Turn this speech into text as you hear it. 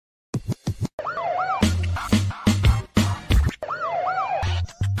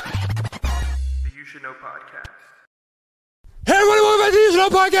Know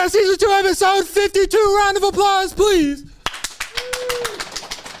Podcast Season 2, Episode 52. Round of applause, please.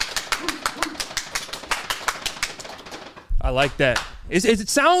 I like that. It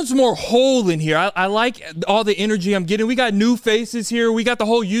sounds more whole in here. I like all the energy I'm getting. We got new faces here. We got the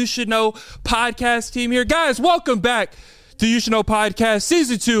whole You Should Know podcast team here. Guys, welcome back to You Should Know Podcast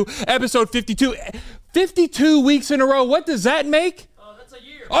Season 2, Episode 52. 52 weeks in a row. What does that make? That's a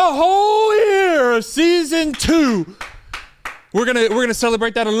year. A whole year, Season 2. We're gonna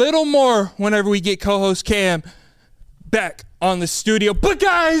celebrate that a little more whenever we get co-host Cam back on the studio. But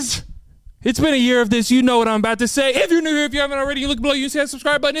guys, it's been a year of this. You know what I'm about to say. If you're new here, if you haven't already, you look below, you see that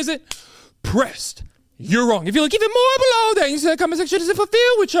subscribe button, is it pressed? You're wrong. If you look even more below that, you see that comment section, is it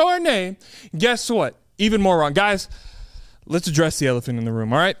fulfilled with your name? Guess what? Even more wrong. Guys, let's address the elephant in the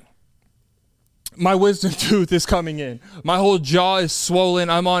room, all right? My wisdom tooth is coming in. My whole jaw is swollen.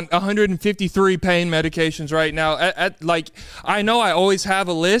 I'm on 153 pain medications right now. I know I always have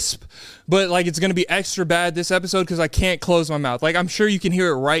a lisp, but it's going to be extra bad this episode because I can't close my mouth. I'm sure you can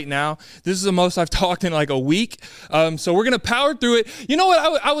hear it right now. This is the most I've talked in a week. So we're going to power through it. You know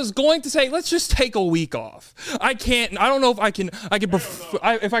what? I was going to say, let's just take a week off. I don't know if I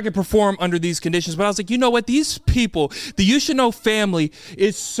can perform under these conditions, but I was like, you know what? These people, the You Should Know family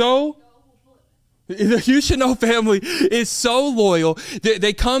is so... The You Should Know family is so loyal.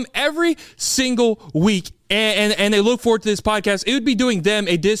 They come every single week and they look forward to this podcast. It would be doing them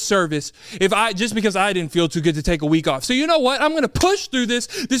a disservice just because I didn't feel too good to take a week off. So you know what? I'm going to push through this.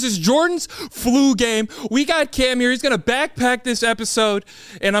 This is Jordan's flu game. We got Cam here. He's going to backpack this episode,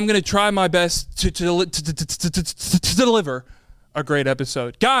 and I'm going to try my best to deliver a great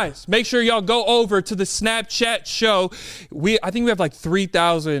episode. Guys, make sure y'all go over to the Snapchat show. I think we have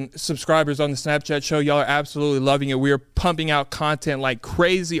 3,000 subscribers on the Snapchat show. Y'all are absolutely loving it. We are pumping out content like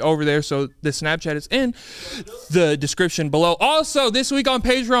crazy over there. So the Snapchat is in the description below. Also, this week on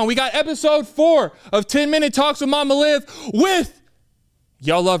Patreon, we got episode 4 of 10-Minute Talks with Mama Liv with,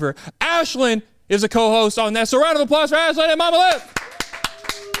 y'all love her, Ashlyn is a co-host on that. So round of applause for Ashlyn and Mama Liv.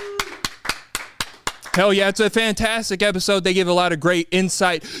 Hell yeah, it's a fantastic episode. They give a lot of great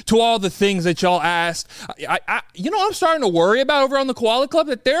insight to all the things that y'all asked. I'm starting to worry about over on the Koala Club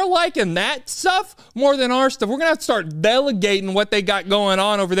that they're liking that stuff more than our stuff. We're going to have to start delegating what they got going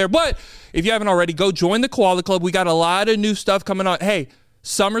on over there. But if you haven't already, go join the Koala Club. We got a lot of new stuff coming on. Hey,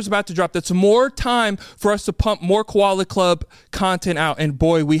 summer's about to drop. That's more time for us to pump more Koala Club content out. And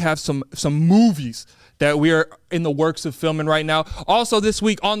boy, we have some movies that we are in the works of filming right now. Also this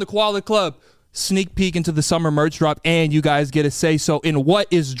week on the Koala Club, sneak peek into the summer merch drop, and you guys get a say so in what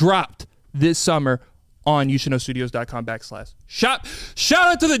is dropped this summer on youshouldknowstudios.com/shop. Shout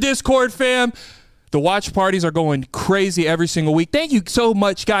out to the Discord fam. The watch parties are going crazy every single week. Thank you so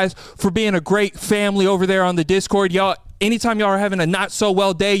much, guys, for being a great family over there on the Discord. Y'all, anytime y'all are having a not so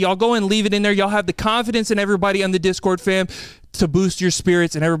well day, y'all go and leave it in there. Y'all have the confidence in everybody on the Discord fam to boost your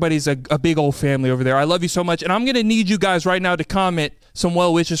spirits, and everybody's a big old family over there. I love you so much, and I'm going to need you guys right now to comment some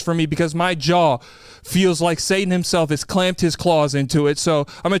well wishes for me because my jaw feels like Satan himself has clamped his claws into it. So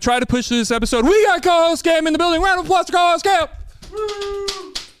I'm going to try to push through this episode. We got co-host Cam in the building. Round of applause for co-host Cam.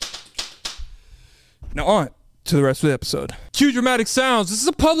 Now on to the rest of the episode. Cue dramatic sounds. This is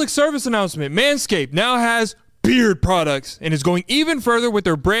a public service announcement. Manscaped now has beard products and is going even further with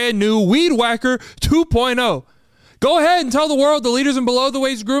their brand new Weed Whacker 2.0. Go ahead and tell the world the leaders in below the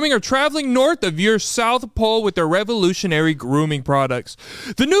waist grooming are traveling north of your South Pole with their revolutionary grooming products.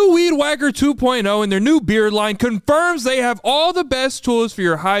 The new Weed Whacker 2.0 and their new beard line confirms they have all the best tools for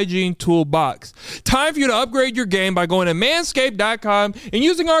your hygiene toolbox. Time for you to upgrade your game by going to manscaped.com and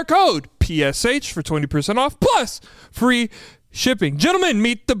using our code PSH for 20% off plus free shipping. Gentlemen,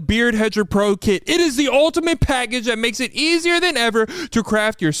 meet the Beard Hedger Pro Kit. It is the ultimate package that makes it easier than ever to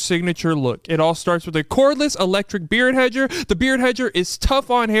craft your signature look. It all starts with a cordless electric beard hedger. The beard hedger is tough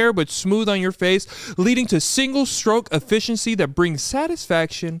on hair but smooth on your face, leading to single stroke efficiency that brings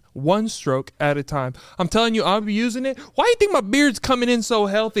satisfaction one stroke at a time. I'm telling you, I'll be using it. Why do you think my beard's coming in so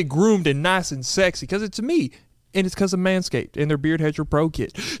healthy, groomed, and nice and sexy? Because it's me. And it's because of Manscaped and their Beard Hedger Pro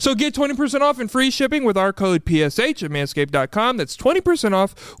Kit. So get 20% off and free shipping with our code PSH at manscaped.com. That's 20%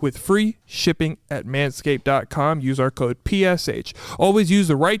 off with free shipping at manscaped.com. Use our code PSH. Always use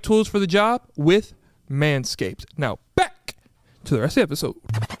the right tools for the job with Manscaped. Now back to the rest of the episode.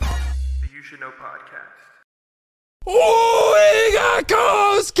 The You Should Know Podcast. Oh, we got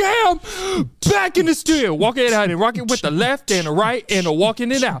co-host Cam back in the studio. Walking it out and rocking with the left and the right and the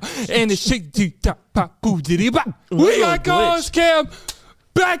walking it out. And the shake to top pop boo diddy bop. We got co-host Cam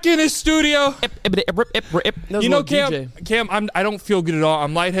back in the studio. You know, Cam, I don't feel good at all.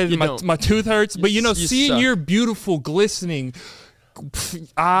 I'm lightheaded. My tooth hurts. But seeing your beautiful, glistening,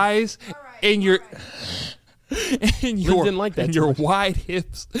 eyes and your and your, didn't like that and too your much. wide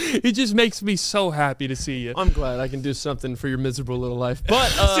hips. It just makes me so happy to see you. I'm glad I can do something for your miserable little life. But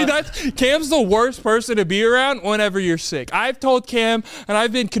See, that's Cam's the worst person to be around whenever you're sick. I've told Cam, and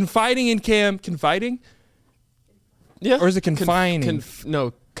I've been confiding in Cam. Confiding? yeah. Or is it confining?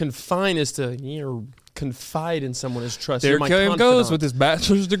 No, confine is to confide in someone as trust. There You're my Cam confidant. goes with his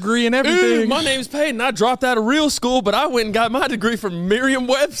bachelor's degree and everything. Ooh, my name's Peyton. I dropped out of real school, but I went and got my degree from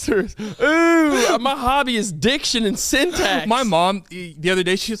Merriam-Webster. Ooh, my hobby is diction and syntax. My mom, the other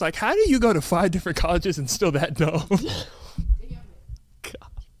day, she was like, how do you go to 5 different colleges and still that dumb?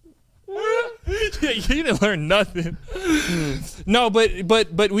 Yeah, you didn't learn nothing. No,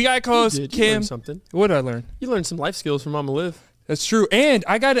 but we got close. did. You Cam, learned something. what did I learn? You learned some life skills from Mama Liv. That's true. And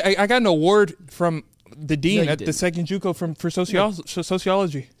I got an award from the dean you at the didn't. second JUCO for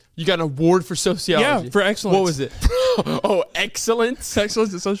sociology. You got an award for sociology. Yeah, for excellence. What was it? Oh, excellence.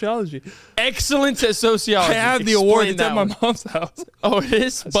 Excellence in sociology. Excellence at sociology. I have the award. Explain It's at that my one. mom's house. Oh, it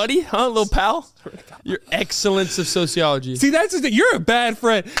is, buddy? Huh, little pal? Your excellence of sociology. See, that's the thing. You're a bad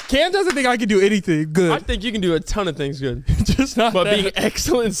friend. Cam doesn't think I can do anything I good. think you can do a ton of things good, Just not but that. being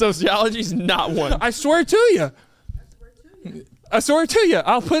excellent in sociology is not one. I swear to you. I swear to you.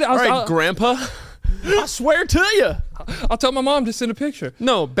 All right, Grandpa. I swear to you. I'll tell my mom to send a picture.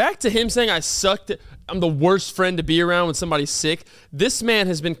 No, back to him saying I sucked. I'm the worst friend to be around when somebody's sick. This man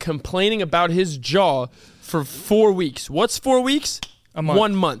has been complaining about his jaw for 4 weeks. What's 4 weeks? A month.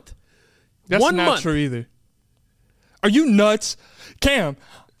 1 month. That's 1 not month. true either. Are you nuts? Cam,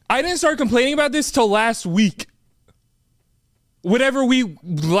 I didn't start complaining about this till last week.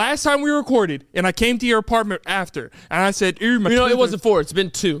 Last time we recorded, and I came to your apartment after, and I said, "Ew, my You know, tooth it wasn't hurts." 4. It's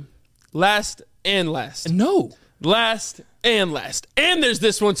been 2. Last and last. No. Last and last. And there's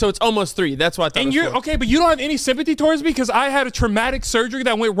this one, so it's almost 3. That's why I thought it And was you're 4. okay, but you don't have any sympathy towards me because I had a traumatic surgery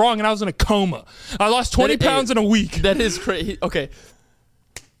that went wrong and I was in a coma. I lost 20 pounds in a week. That is crazy. Okay.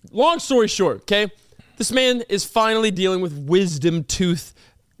 Long story short, okay? This man is finally dealing with wisdom tooth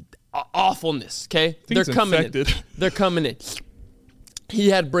awfulness, okay? They're it's coming infected. in. They're coming in. He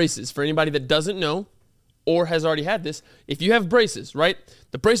had braces. For anybody that doesn't know or has already had this, if you have braces, right?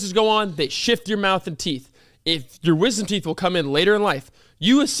 The braces go on, they shift your mouth and teeth. If your wisdom teeth will come in later in life,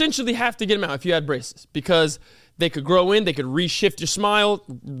 you essentially have to get them out if you had braces because they could grow in, they could reshift your smile,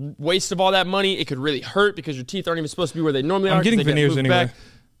 waste of all that money. It could really hurt because your teeth aren't even supposed to be where they normally are. I'm 'cause getting they get veneers moved anyway. back.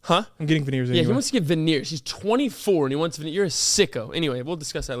 Huh? I'm getting veneers Yeah, anyway. he wants to get veneers. He's 24 and he wants veneers. You're a sicko. Anyway, we'll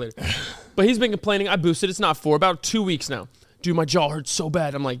discuss that later. But he's been complaining. I boosted. It's not 4, about 2 weeks now. Dude, my jaw hurts so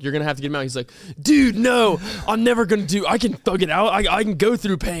bad. I'm like, you're going to have to get him out. He's like, dude, no, I'm never going to do. I can thug it out. I can go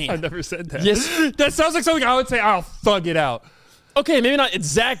through pain. I never said that. Yes. That sounds like something I would say. I'll thug it out. Okay, maybe not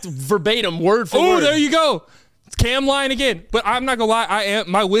exact verbatim, word for Oh, word. there you go. It's Cam lying again. But I'm not gonna lie.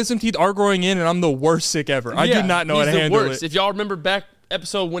 My wisdom teeth are growing in, and I'm the worst sick ever. I do not know how to he's the handle worst. it. If y'all remember back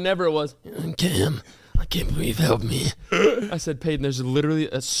episode whenever it was, Cam, I can't believe you helped me. I said, Peyton, there's literally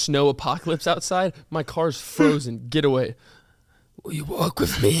a snow apocalypse outside. My car's frozen. Get away. Will you walk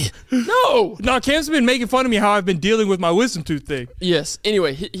with me? No. No, Cam's been making fun of me how I've been dealing with my wisdom tooth thing. Yes.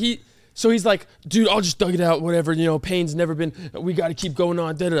 Anyway, so he's like, dude, I'll just thug it out, whatever. You know, pain's never been, we got to keep going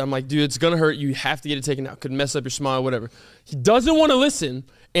on. Da-da-da. I'm like, dude, it's going to hurt. You have to get it taken out. Could mess up your smile, whatever. He doesn't want to listen.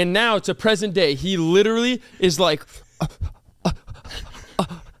 And now to present day, he literally is like,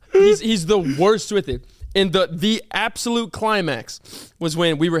 he's the worst with it. And the absolute climax was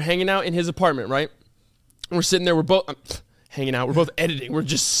when we were hanging out in his apartment, right? We're sitting there, we're both hanging out, we're both editing. We're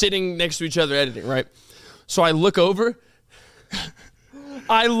just sitting next to each other editing, right? So I look over.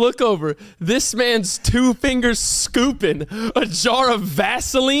 This man's 2 fingers scooping a jar of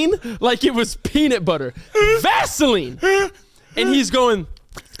Vaseline like it was peanut butter. Vaseline! And he's going,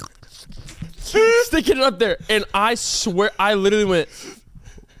 sticking it up there. And I swear, I literally went,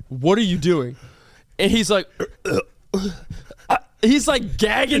 what are you doing? And he's like, he's like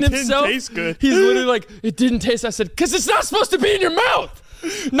gagging It didn't himself. taste good. He's literally like, it didn't taste. I said, because it's not supposed to be in your mouth.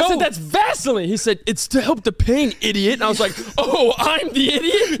 No. I said, that's Vaseline. He said, it's to help the pain, idiot. And I was like, oh, I'm the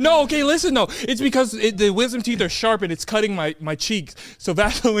idiot? No, okay, listen, no. It's because the wisdom teeth are sharp and it's cutting my cheeks. So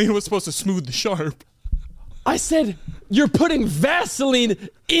Vaseline was supposed to smooth the sharp. I said, you're putting Vaseline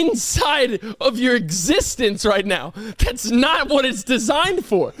inside of your existence right now. That's not what it's designed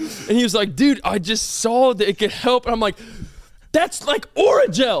for. And he was like, dude, I just saw that it could help. And I'm like, that's like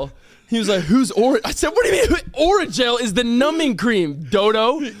Orajel. He was like, who's Orajel? I said, what do you mean? Orajel is the numbing cream,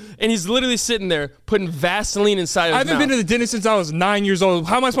 Dodo. And he's literally sitting there putting Vaseline inside of his I haven't mouth. been to the dentist since I was 9 years old.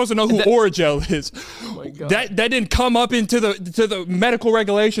 How am I supposed to know who Orajel is? Oh my God. That didn't come up into the medical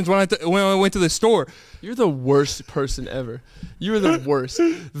regulations when I went to the store. You're the worst person ever. You're the worst.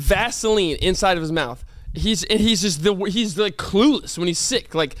 Vaseline inside of his mouth. He's like clueless when he's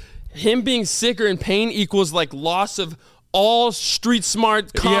sick. Like him being sick or in pain equals like loss of all street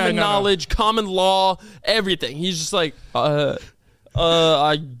smart, common knowledge, common law, everything. He's just like, I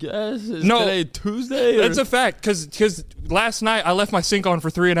guess it's today Tuesday. That's a fact. Because last night I left my sink on for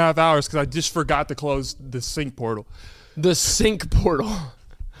 3.5 hours because I just forgot to close the sink portal. The sink portal.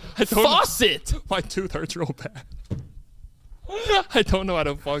 Faucet. My tooth hurts real bad. I don't know how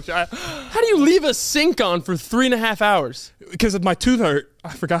to function. How do you leave a sink on for 3.5 hours? Because my tooth hurt. I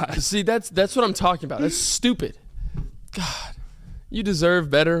forgot. See, that's what I'm talking about. That's stupid. God, you deserve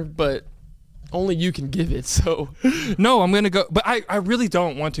better, but only you can give it. So no, I'm gonna go. But I really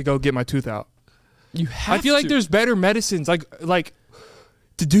don't want to go get my tooth out. You have. I feel like there's better medicines like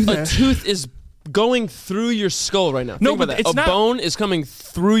to do that. A tooth is going through your skull right now. No, Think about but that. it's a not- bone is coming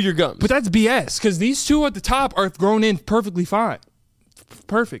through your gums. But that's BS. Because these two at the top are grown in perfectly fine.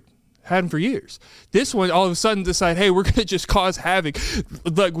 Perfect. Had them for years. This one all of a sudden decide, hey, we're gonna just cause havoc.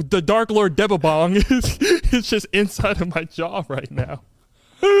 Like the Dark Lord Debabong is just inside of my jaw right now.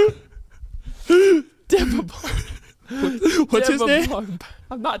 Debabong. What's his name?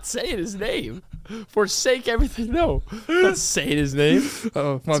 I'm not saying his name. Forsake everything. No, I'm not saying his name.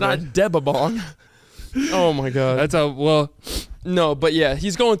 Oh, my It's not bad. Debabong. Oh my God. That's a well. No, but yeah,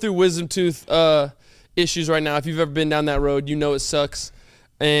 he's going through wisdom tooth issues right now. If you've ever been down that road, you know it sucks.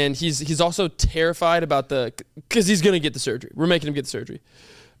 And he's also terrified about because he's gonna get the surgery. We're making him get the surgery.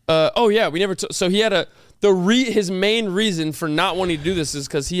 Oh yeah, we never. So he had his main reason for not wanting to do this is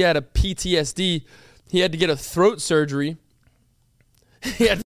because he had a PTSD. He had to get a throat surgery. He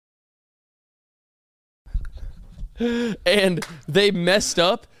had, and they messed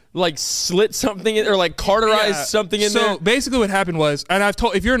up. Like slit something in, or like cauterized something in there. So basically what happened was, and I've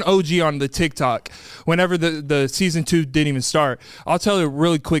told, if you're an OG on the TikTok, whenever the season 2 didn't even start, I'll tell you a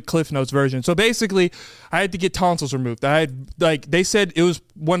really quick Cliff Notes version. So basically I had to get tonsils removed. They said it was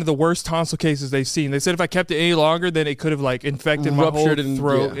one of the worst tonsil cases they've seen. They said if I kept it any longer, then it could have like infected my whole Ruptured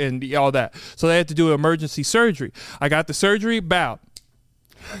throat and all that. So they had to do emergency surgery. I got the surgery,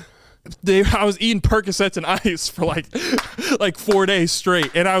 I was eating Percocets and ice for like 4 days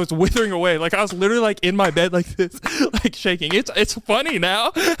straight, and I was withering away. Like I was literally like in my bed like this, like shaking. It's funny now.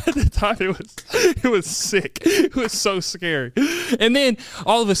 At the time, it was sick. It was so scary. And then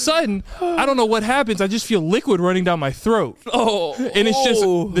all of a sudden, I don't know what happens. I just feel liquid running down my throat. Oh, And it's just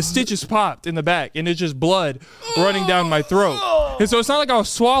the stitches popped in the back, and it's just blood running down my throat. And so it's not like I was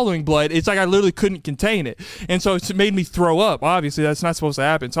swallowing blood. It's like I literally couldn't contain it. And so it made me throw up. Obviously, that's not supposed to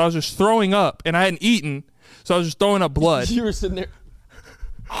happen. So I was just throwing up, and I hadn't eaten, so I was just throwing up blood. You were sitting there.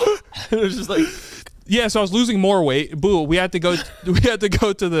 It was just like, Yeah, so I was losing more weight. Boo, we had to go to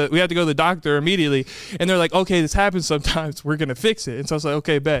the doctor immediately, and they're like, okay, this happens sometimes. We're gonna fix it. And so I was like,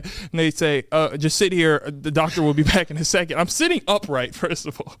 okay, bet. And they say, just sit here. The doctor will be back in a second. I'm sitting upright, first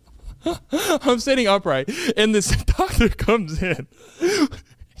of all. I'm sitting upright, and this doctor comes in.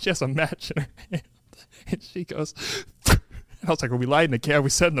 She has a match in her hand, and she goes. And I was like, are we lighting the candle? Are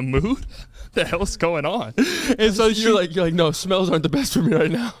we setting the mood? The hell's going on? And so you're like, no, smells aren't the best for me right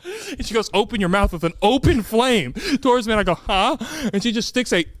now. And she goes, open your mouth with an open flame towards me. And I go, huh? And she just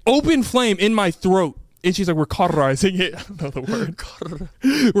sticks a open flame in my throat. And she's like, we're cauterizing it. I don't know the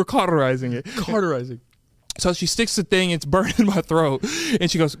word. We're cauterizing it. Cauterizing. So she sticks the thing, it's burning my throat.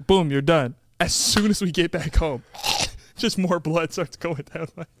 And she goes, boom, you're done. As soon as we get back home, just more blood starts going down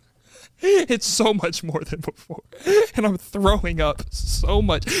my. It's so much more than before. And I'm throwing up so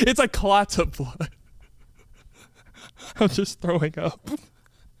much. It's like clots of blood. I'm just throwing up.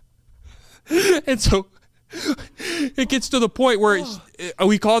 And so it gets to the point where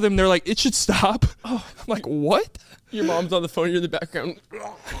we call them, they're like, it should stop. I'm like, what? Your mom's on the phone, you're in the background.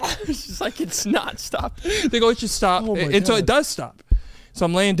 She's like, it's not stop. They go, it should stop. Oh my And so God. it does stop. So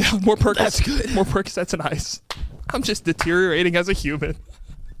I'm laying down, more That's good. Percocets and ice. I'm just deteriorating as a human.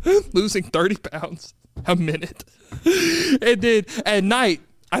 Losing 30 pounds a minute. And then at night,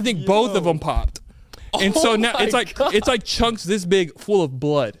 I think both of them popped. And so now my God. it's like chunks this big full of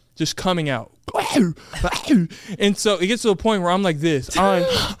blood just coming out. And so it gets to a point where I'm like this. We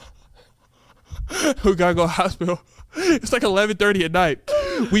gotta go to the hospital. It's like 11:30 at night.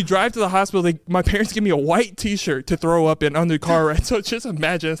 We drive to the hospital. My parents give me a white T-shirt to throw up in under the car ride. So just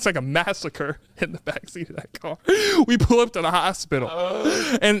imagine it's like a massacre in the backseat of that car. We pull up to the hospital,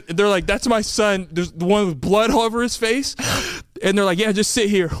 and they're like, "That's my son." There's the one with blood all over his face, and they're like, "Yeah, just sit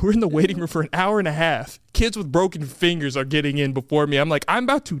here." We're in the waiting room for an hour and a half. Kids with broken fingers are getting in before me. I'm like, I'm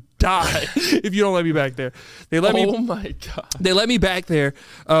about to die if you don't let me back there. They let me. Oh my God. They let me back there.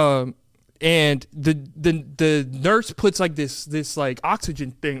 And the nurse puts like this like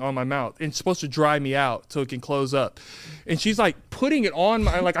oxygen thing on my mouth, and it's supposed to dry me out so it can close up. And she's like putting it on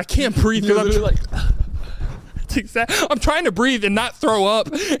my, like, I can't breathe because I'm like I'm trying to breathe and not throw up,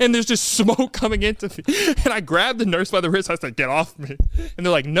 and there's just smoke coming into me. And I grabbed the nurse by the wrist. I said, "Get off me!" And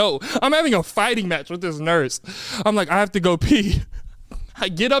they're like, "No, I'm having a fighting match with this nurse." I'm like, "I have to go pee." I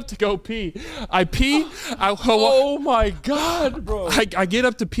get up to go pee. I pee. Oh my God, bro. I get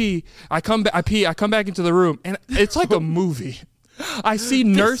up to pee. I come back. I pee. I come back into the room, and it's like a movie. I see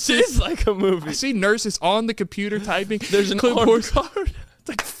nurses. This is like a movie. I see nurses on the computer typing. There's an clipboard. armed guard. It's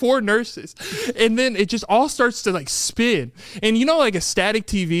like 4 nurses, and then it just all starts to like spin. And you know, like a static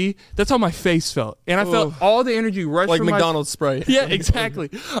TV. That's how my face felt, and I felt all the energy rush Like from McDonald's spray. Yeah, exactly.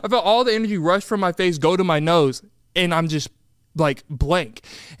 I felt all the energy rush from my face go to my nose, and I'm just like blank.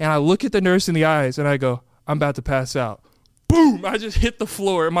 And I look at the nurse in the eyes, and I go, "I'm about to pass out." Boom! I just hit the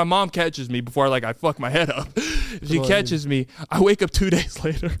floor, and my mom catches me before I fuck my head up. She catches me. I wake up 2 days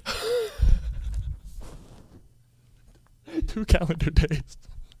later. 2 calendar days.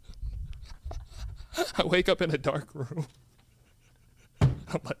 I wake up in a dark room.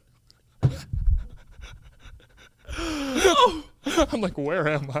 I'm like, where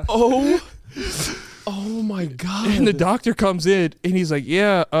am I? Oh my God. And the doctor comes in, and he's like,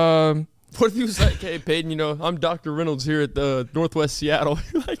 "Yeah, What if he was like, "Hey, Peyton, I'm Dr. Reynolds here at the Northwest Seattle."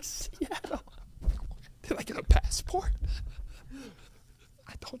 You're like, "Seattle? Did I get a passport?"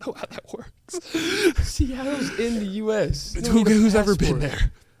 I don't know how that works. Seattle's in the U.S. Who's ever been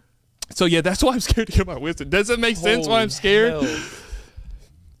there? So yeah, that's why I'm scared to get my wisdom. Does it make sense why I'm scared? Hell.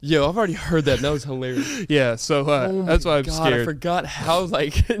 Yo, I've already heard that. That was hilarious. Yeah, so that's why I'm scared. I forgot how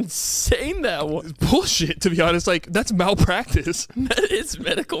insane that was. Bullshit, to be honest. Like, that's malpractice. It's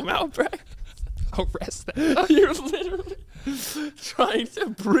medical malpractice. Arrest that. You're literally trying to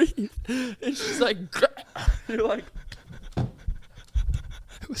breathe, and she's like, you're like, I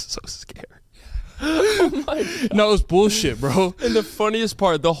was so scared. oh my God. No, it was bullshit, bro. And the funniest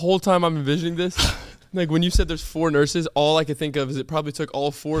part, the whole time I'm envisioning this, like when you said there's 4 nurses, all I could think of is it probably took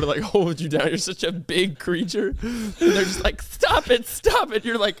all 4 to like hold you down. You're such a big creature. And they're just like, stop it.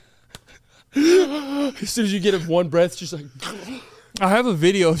 You're like, as soon as you get one breath, just like, I have a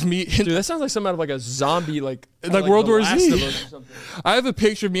video of me. dude, that sounds like something out of like a zombie, like World The War Last Z. of Us or something. I have a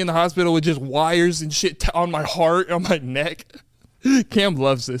picture of me in the hospital with just wires and shit on my heart, on my neck. Cam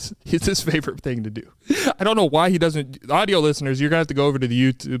loves this. It's his favorite thing to do. I don't know why he doesn't. Audio listeners, you're going to have to go over to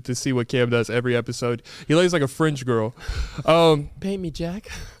the YouTube to see what Cam does every episode. He lays like a French girl. Paint me, Jack.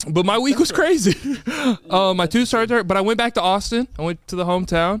 But my week was crazy. My 2 started, but I went back to Austin. I went to the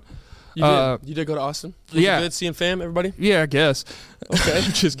hometown. You did go to Austin? Was yeah. it good seeing fam, everybody? Yeah, I guess. Okay.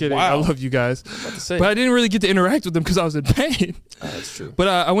 Just kidding. Wow. I love you guys. About to say. But I didn't really get to interact with them because I was in pain. That's true. But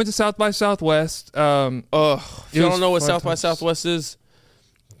I went to South by Southwest. If you don't know what fun South by times. Southwest is,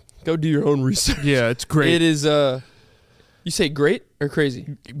 go do your own research. Yeah, it's great. It is, you say great or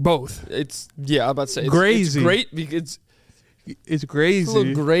crazy? Both. It's, yeah, I'm about to say. It's Crazy. great because It's it's crazy. a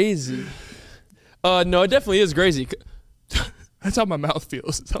little crazy. No, it definitely is crazy. That's how my mouth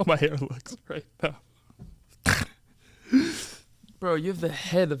feels. It's how my hair looks right now. Bro, you have the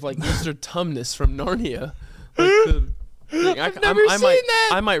head of like Mr. Tumnus from Narnia. Like I've never seen that.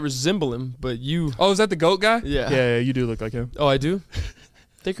 I might resemble him, but you. Oh, is that the goat guy? Yeah. Yeah, you do look like him. Oh, I do?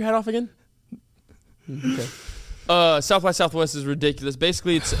 Take your hat off again? Okay. South by Southwest is ridiculous.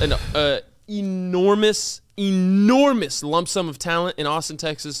 Basically, it's an enormous lump sum of talent in Austin,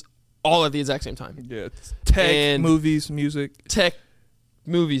 Texas, all at the exact same time. Yeah, it's tech, And- movies, music. Tech,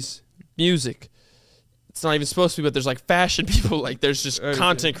 movies, music. It's not even supposed to be, but there's like fashion people. Like there's just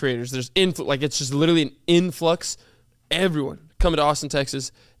content creators. There's like it's just literally an influx. Everyone coming to Austin,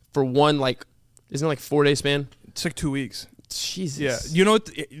 Texas for one isn't it like 4-day span? It's like 2 weeks. Jesus. Yeah, you know what?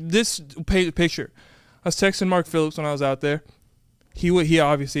 This picture. I was texting Mark Phillips when I was out there. He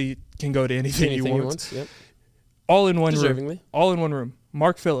obviously can go to anything he wants. Yep. All in one room. Deservingly. All in one room.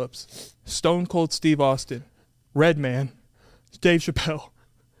 Mark Phillips, Stone Cold Steve Austin, Redman, Dave Chappelle,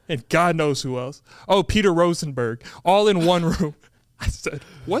 and God knows who else. Oh, Peter Rosenberg. All in one room. I said,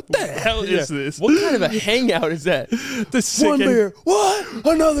 what the hell is this? What kind of a hangout is that? The sick One beer. What?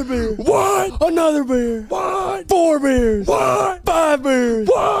 Another beer. What? Another beer. What? 4 beers. What? 5 beers.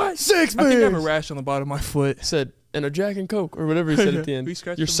 What? 6 I think I have a beers. rash on the bottom of my foot. He said, and a Jack and Coke or whatever he said at the end. We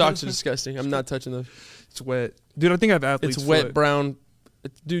scratched Your the socks are bottom? disgusting. I'm not touching those. It's wet. Dude, I think I have athlete's It's wet, foot. brown.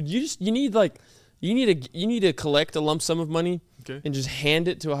 Dude, you need to collect a lump sum of money Okay. and just hand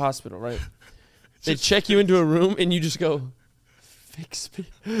it to a hospital, right? They check you into a room and you just go, fix me.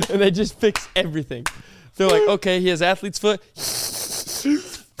 And they just fix everything. They're like, okay, he has athlete's foot.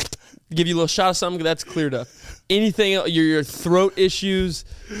 Give you a little shot of something, that's cleared up. Anything else, your throat issues,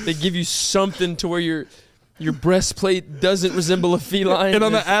 they give you something to where your breastplate doesn't resemble a feline. And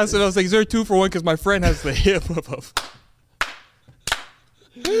on the acid, I was like, is there a 2-for-1? Because my friend has the hip of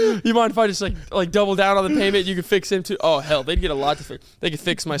You mind if I just like double down on the payment? You could fix him too. Oh hell, they'd get a lot to fix. They could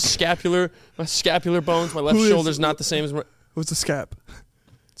fix my scapular bones. My left Who is- shoulder's not the same as my, What's a scap?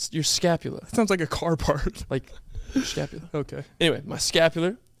 your scapula, Sounds like a car part. like your scapula. Okay. Anyway, my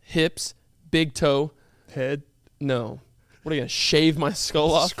scapular, hips, big toe. Head. No, what are you gonna shave my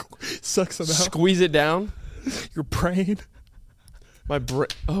skull off? Sucks them out. Squeeze it down. Your brain. My brain.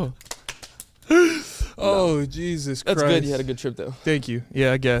 Oh, Oh, Jesus that's Christ. good. You had a good trip though. Thank you.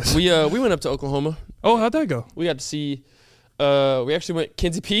 Yeah, I guess. We went up to Oklahoma. Oh, how'd that go? We got to see. We actually went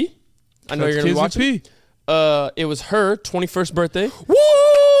Kinsey P. I know That's you're gonna be watching. P. It was her 21st birthday. Woo!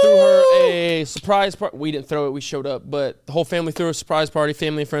 Threw her a surprise party. We didn't throw it. We showed up, but the whole family threw a surprise party.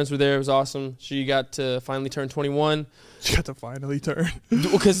 Family and friends were there. It was awesome. She got to finally turn 21. She got to finally turn.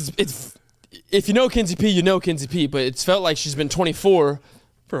 Because it's if you know Kinsey P, you know Kinsey P. But it's felt like she's been 24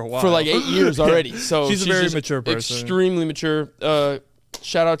 For a while. for like 8 years already. So She's a very just mature person. Extremely mature.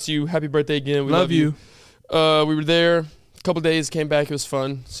 Shout out to you. Happy birthday again. We Love you. We were there a couple days. Came back. It was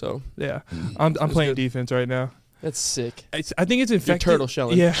fun. So Yeah. I'm playing good. defense right now. that's sick. I think it's infected. turtle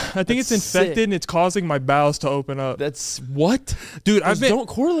shelling. Yeah, I think That's it's infected sick. and it's causing my bowels to open up. That's what? Dude, Those don't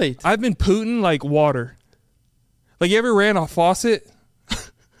correlate. I've been pooting like water. Like, you ever ran a faucet?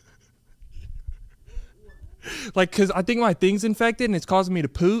 Like, because I think my thing's infected and it's causing me to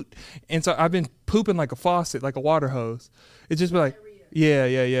poot. And so I've been pooping like a faucet, like a water hose. It's just been like,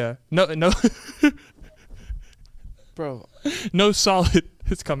 yeah. No, Bro, no solid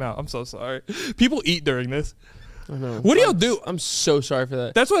has come out. I'm so sorry. People eat during this. I know. What do y'all do? I'm so sorry for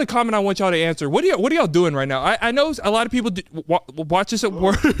that. That's what a comment I want y'all to answer. What are y'all doing right now? I know a lot of people watch us at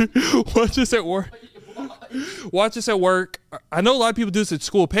work. Watch us at work. Watch us at work. I know a lot of people do this at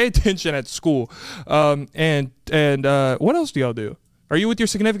school. Pay attention at school. And what else do y'all do? Are you with your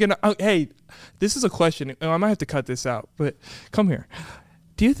significant? Oh, hey, this is a question. I might have to cut this out, but come here.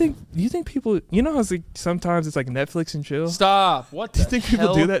 Do you think people? You know how it's like, sometimes it's like Netflix and chill. Stop. What Do the you think people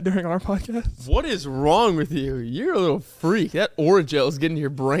hell? do that during our podcast? What is wrong with you? You're a little freak. That Orajel is getting to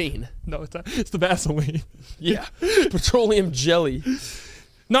your brain. No, it's not. It's the Vaseline. Yeah. Petroleum jelly.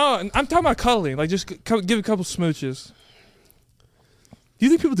 No, I'm talking about cuddling. Like, just give a couple smooches. Do you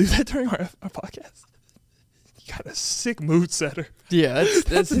think people do that during our podcast? You got a sick mood setter. Yeah,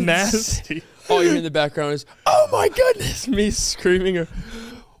 That's nasty. All you hear in the background is, oh my goodness, me screaming or,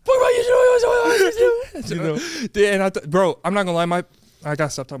 what are you doing? You know? And bro, I'm not gonna lie, I gotta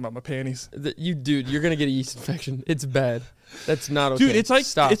stop talking about my panties. You're gonna get a yeast infection. It's bad. That's not okay. Dude, it's like,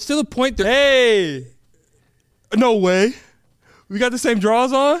 stop. it's to the point that, Hey, no way. We got the same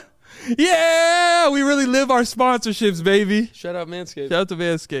draws on? Yeah, we really live our sponsorships, baby. shout out Manscaped. Shout out to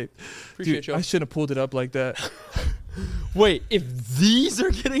Manscaped. Appreciate Dude, you. I shouldn't have pulled it up like that. Wait, if these are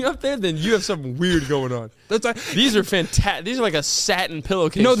getting up there, then you have something weird going on. That's like, These are fantastic. These are like a satin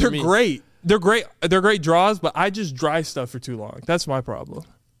pillowcase. no, to they're me. great. They're great. They're great draws, but I just dry stuff for too long. That's my problem.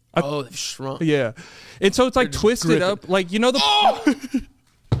 Oh, they've shrunk. Yeah. And so it's like just twisted gripping. up. Like, you know the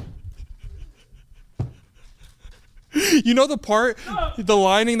You know the part, the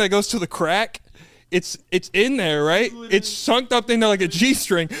lining that goes to the crack? It's in there, right? It's sunk up into like a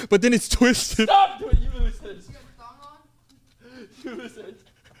G-string, but then it's twisted. Stop doing you lose this. You lose it.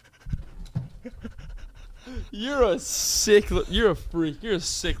 You're a freak. You're a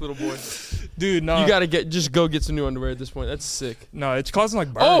sick little boy. Dude, no. You gotta just go get some new underwear at this point. That's sick. No, it's causing like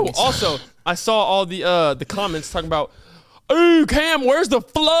Oh, burns. also, I saw all the comments talking about, ooh, Cam, where's the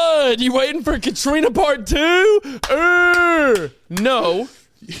flood? You waiting for Katrina Part 2? No.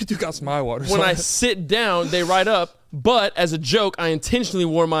 You do got some eye water. When I sit down, they write up, but as a joke, I intentionally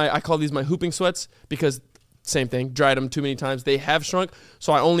wore I call these my hooping sweats because same thing, dried them too many times. They have shrunk,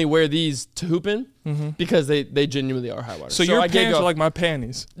 so I only wear these to hoop in because they genuinely are high water. So your I can't pants go, are like my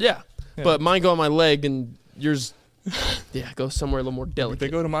panties. yeah, but mine go on my leg and yours, go somewhere a little more They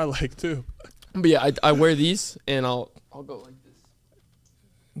delicate. go to my leg too. But yeah, I wear these and I'll go like this.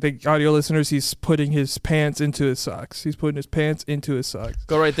 the audio listeners, he's putting his pants into his socks. He's putting his pants into his socks.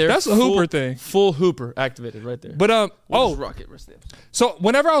 Go right there. That's a Hooper thing. Full Hooper activated right there. But We'll just rock it. Rest of it. so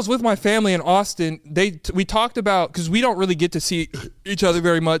whenever I was with my family in Austin, we talked about, because we don't really get to see each other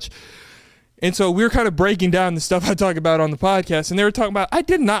very much, and so we were kind of breaking down the stuff I talk about on the podcast, and they were talking about, I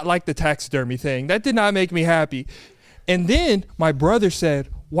did not like the taxidermy thing. That did not make me happy. And then my brother said,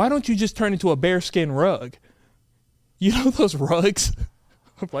 why don't you just turn into a bearskin rug? You know those rugs?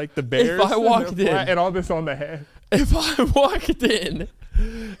 Like the bears? If I walked in and all this on the head. If I walked in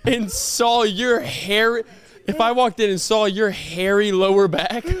and saw your hairy lower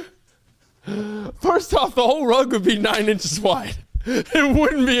back, first off, the whole rug would be 9 inches wide. It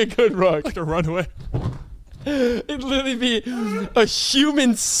wouldn't be a good rug. Like a runway. It'd literally be a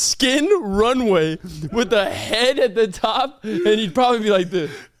human skin runway with a head at the top, and you'd probably be like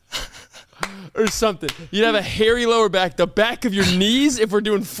this. Or something. You'd have a hairy lower back. The back of your knees, if we're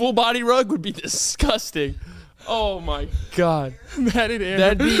doing full body rug, would be disgusting. Oh my God. Matted hair.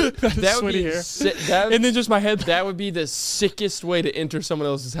 That would sweaty be hair. and And then just my head. that would be the sickest way to enter someone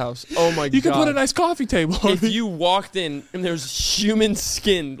else's house. Oh my God. You could put a nice coffee table on If it. you walked in and there was human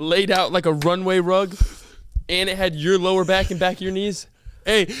skin laid out like a runway rug, and it had your lower back and back of your knees.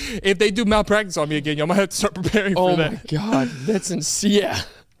 Hey, if they do malpractice on me again, y'all might have to start preparing Oh for that. my God. That's yeah.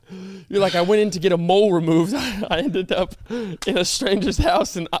 You're like, I went in to get a mole removed. I ended up in a stranger's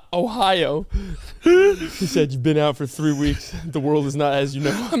house in Ohio. He said, you've been out for 3 weeks. The world is not as you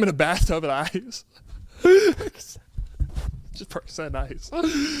know. I'm in a bathtub of ice. Just percent ice. Bro,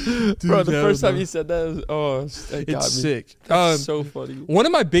 the first time he said that, that got me. It's sick. That's so funny. One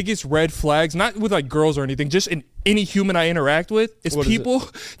of my biggest red flags, not with like girls or anything, just in any human I interact with, is What is people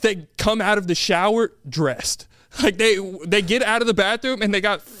that come out of the shower dressed. Like they get out of the bathroom and they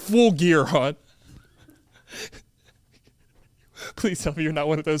got full gear on. Please tell me you're not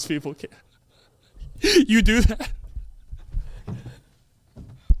one of those people. You do that?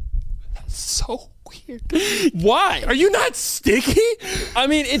 That's so weird. Why? Are you not sticky? I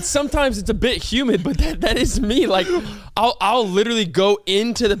mean, sometimes it's a bit humid, but that is me. Like, I'll literally go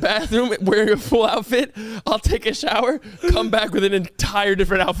into the bathroom wearing a full outfit. I'll take a shower, come back with an entire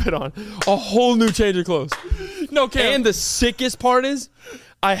different outfit on, a whole new change of clothes. No, Cam. And the sickest part is,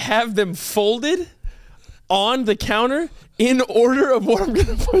 I have them folded on the counter in order of what I'm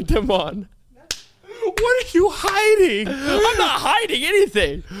gonna put them on. What are you hiding? I'm not hiding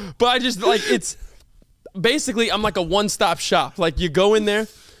anything, but I just like it's. Basically, I'm like a one-stop shop. Like, you go in there,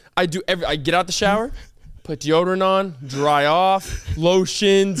 I get out the shower, put deodorant on, dry off,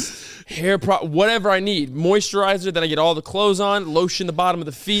 lotions, whatever I need. Moisturizer, then I get all the clothes on, lotion the bottom of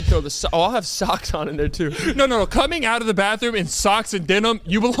the feet, I'll have socks on in there too. No. Coming out of the bathroom in socks and denim,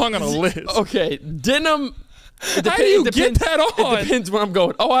 you belong on a list. Okay, denim. How do you get that on? It depends when I'm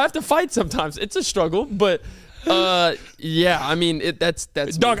going. Oh, I have to fight sometimes. It's a struggle, but yeah, I mean, that's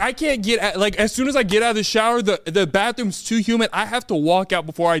Dog, me. I can't get like as soon as I get out of the shower, the bathroom's too humid. I have to walk out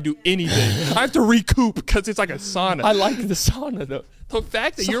before I do anything. I have to recoup because it's like a sauna. I like the sauna though. The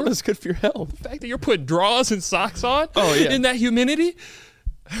fact that Sauna's good for your health. the fact that you're putting drawers and socks on, Oh, yeah. in that humidity.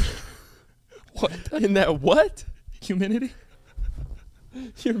 What? In that what? Humidity?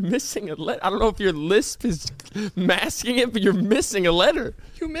 You're missing a letter. I don't know if your lisp is masking it, but you're missing a letter.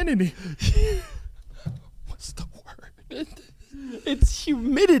 Humidity. What's the word? It's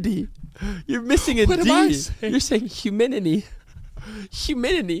humidity. You're missing a What am D. I saying? You're saying humidity.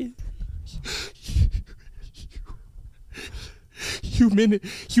 Humidity.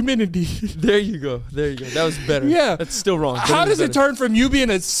 Humidity. There you go. There you go. That was better. Yeah. That's still wrong. How does it turn from you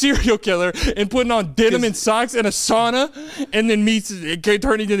being a serial killer and putting on denim and socks in a sauna, and then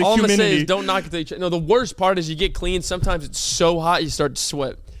turning into All I'm gonna say humidity? is don't knock it to each other. No, the worst part is you get clean. Sometimes it's so hot you start to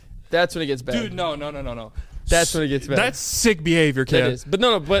sweat. That's when it gets bad. Dude, no. That's when it gets bad. That's sick behavior, It kid. is. But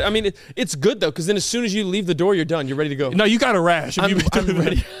no. But I mean, it's good though, because then as soon as you leave the door, you're done. You're ready to go. No, you got a rash. If I'm you've been doing that.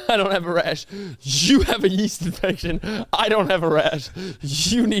 ready. I don't have a rash. You have a yeast infection. I don't have a rash.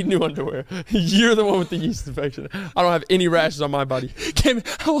 You need new underwear. You're the one with the yeast infection. I don't have any rashes on my body. Cam,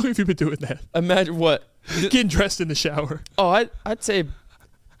 how long have you been doing that? Imagine what? Getting dressed in the shower. Oh, I'd say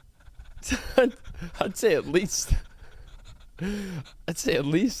I'd say at least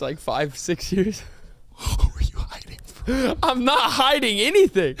like 5-6 years. Who are you hiding from? I'm not hiding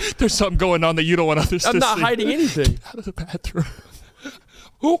anything. There's something going on that you don't want others to see. I'm not hiding anything. Out of the bathroom.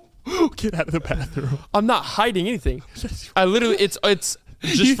 Get out of the bathroom. I'm not hiding anything. I literally it's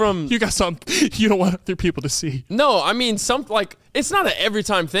just from You got something you don't want other people to see. No, I mean it's not an every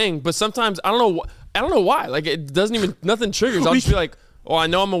time thing, but sometimes I don't know why. Like it doesn't even nothing triggers. I'll just be like, "Oh, I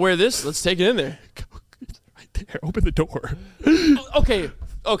know I'm gonna wear this. Let's take it in there." Right there. Open the door. Okay,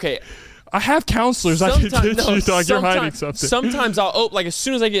 Okay. I have counselors. I can get you, dog. You're hiding something. Sometimes I'll open, like as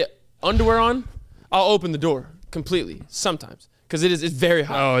soon as I get underwear on, I'll open the door completely. Sometimes. Because it's very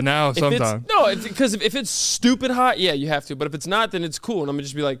hot. Oh, now sometimes. Because if it's stupid hot, yeah, you have to. But if it's not, then it's cool. And I'm going to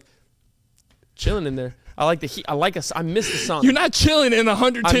just be like, chilling in there. I like the heat. I miss the sauna. You're not chilling in a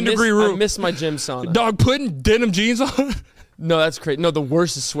 110-degree room. I miss my gym sauna. Dog, putting denim jeans on? No, that's crazy. No, the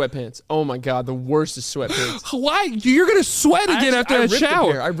worst is sweatpants. Oh, my God. The worst is sweatpants. Why? You're going to sweat again after that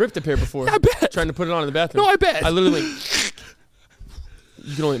shower. I ripped a pair before. I bet. Trying to put it on in the bathroom. No, I bet. I literally went.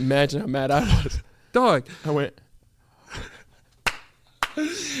 You can only imagine how mad I was. Dog. I went.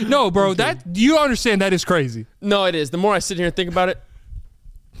 No, bro, you understand that is crazy. No, it is. The more I sit here and think about it,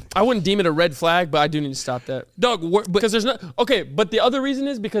 I wouldn't deem it a red flag, but I do need to stop that. Dog, because there's not. Okay, but the other reason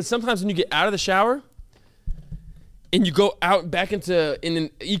is because sometimes when you get out of the shower and you go out back in an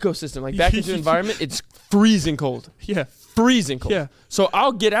ecosystem, like back into the environment, it's freezing cold. Yeah. Freezing cold. Yeah. So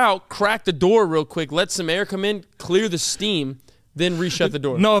I'll get out, crack the door real quick, let some air come in, clear the steam, then reshut the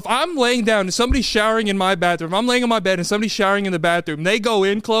door. No, if I'm laying down and somebody's showering in my bathroom, I'm laying on my bed and somebody's showering in the bathroom, they go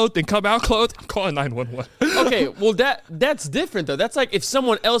in clothed and come out clothed, I'm calling 911. Okay, well that's different though. That's like if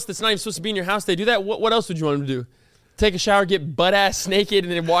someone else that's not even supposed to be in your house, they do that, what else would you want them to do? Take a shower, get butt-ass naked,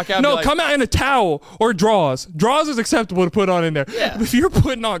 and then walk out? No, like, come out in a towel or drawers. Drawers is acceptable to put on in there. Yeah. If you're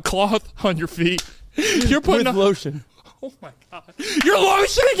putting on cloth on your feet, you're putting with on lotion. Oh my God. You're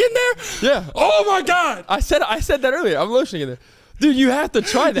lotioning in there? Yeah. Oh my God. I said that earlier. I'm lotioning in there. Dude, you have to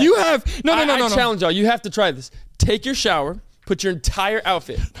try that. You have no. I challenge y'all. You have to try this. Take your shower, put your entire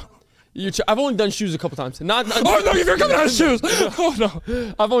outfit. I've only done shoes a couple times. Not oh no, if you're coming out of shoes. Oh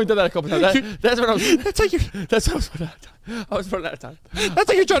no. I've only done that a couple times. That's what I was. That's like That's what I was putting out of time. I was running out of time. That's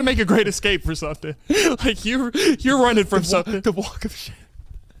like you're trying to make a great escape for something. Like you're running from something. The walk of shame.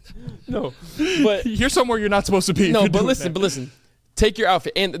 No, but you're somewhere you're not supposed to be. No, but listen. Take your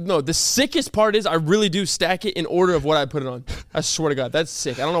outfit. And no, the sickest part is I really do stack it in order of what I put it on. I swear to God, that's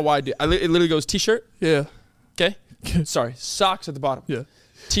sick. I don't know why I do. It literally goes t-shirt. Yeah. Okay. Sorry, socks at the bottom. Yeah.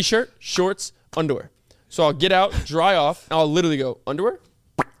 T-shirt, shorts, underwear. So I'll get out, dry off, and I'll literally go underwear,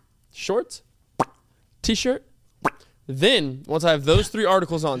 shorts, t-shirt. Then, once I have those 3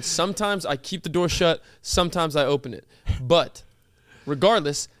 articles on, sometimes I keep the door shut, sometimes I open it. But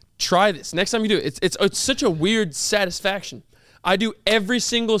regardless, try this. Next time you do it, it's such a weird satisfaction. I do every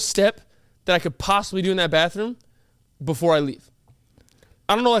single step that I could possibly do in that bathroom before I leave.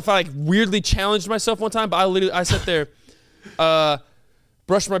 I don't know if I like weirdly challenged myself one time, but I sat there,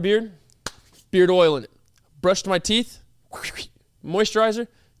 brushed my beard oil in it, brushed my teeth, moisturizer,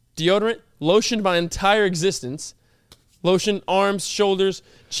 deodorant, lotioned my entire existence, lotion arms, shoulders,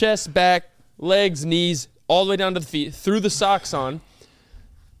 chest, back, legs, knees, all the way down to the feet, threw the socks on,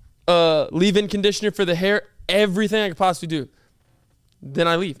 leave-in conditioner for the hair, everything I could possibly do. Then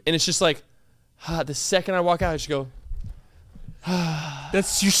I leave. And it's just like, the second I walk out, I just go, you're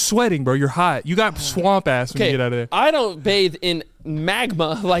sweating, bro. You're hot. You got swamp ass when you get out of there. I don't bathe in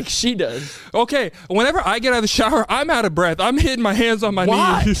magma like she does. Okay, whenever I get out of the shower, I'm out of breath. I'm hitting my hands on my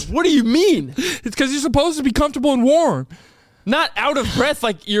knees. What do you mean? It's because you're supposed to be comfortable and warm. Not out of breath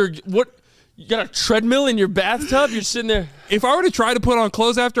like you got a treadmill in your bathtub? You're sitting there. If I were to try to put on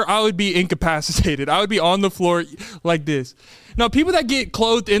clothes after, I would be incapacitated. I would be on the floor like this. Now, people that get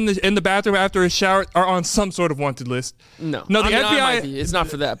clothed in the bathroom after a shower are on some sort of wanted list. No, the FBI. I might be. It's not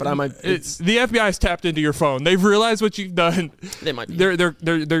for that, but I might. The FBI's tapped into your phone. They've realized what you've done. They might be. They're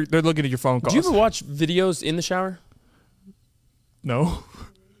looking at your phone calls. Do you ever watch videos in the shower? No.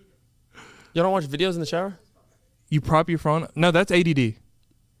 You don't watch videos in the shower? You prop your phone? No, that's ADD.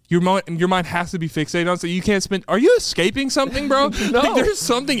 Your mind has to be fixated on, so you can't spend. Are you escaping something, bro? No. Like, there's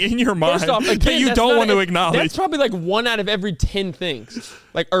something in your mind First off, again, that you don't want to acknowledge. That's probably like 1 out of every 10 things.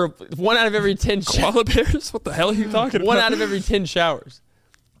 Or 1 out of every 10 koala bears? What the hell are you talking about? 1 out of every 10 showers.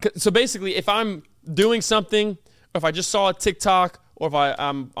 So basically, if I'm doing something, or if I just saw a TikTok, or if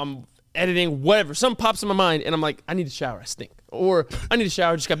I'm editing, whatever, something pops in my mind, and I'm like, I need a shower, I stink. Or I need a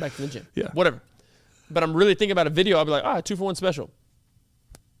shower, I just got back from the gym. Yeah. Whatever. But I'm really thinking about a video, I'll be like, 2-for-1 special.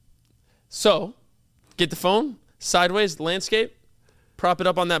 So, get the phone, sideways, landscape, prop it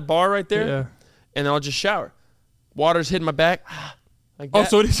up on that bar right there, and then I'll just shower. Water's hitting my back, like that. Oh,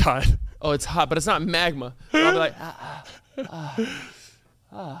 so it is hot. Oh, it's hot, but it's not magma. So I'll be like,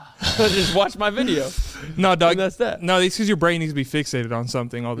 just watch my video. No, dog. And that's that. No, it's because your brain needs to be fixated on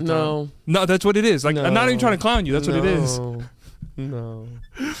something all the time. No, that's what it is. Like, I'm not even trying to clown you. That's what it is. No.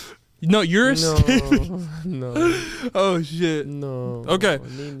 No, you're escaping. No. Oh, shit. No. Okay.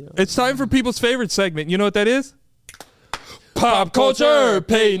 It's time for people's favorite segment. You know what that is? Pop culture,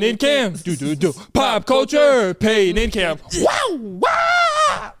 Payne and Cam. Do. Pop culture, Payne and Cam. Wow,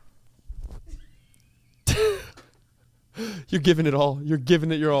 wow. You're giving it all. You're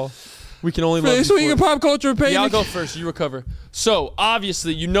giving it your all. We can only love you This for week it. in pop culture, Peyton. Yeah, I'll go first. You recover. So,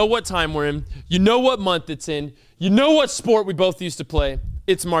 obviously, you know what time we're in. You know what month it's in. You know what sport we both used to play.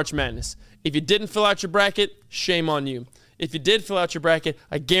 It's March Madness. If you didn't fill out your bracket, shame on you. If you did fill out your bracket,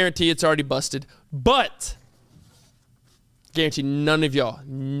 I guarantee it's already busted. But, guarantee none of y'all,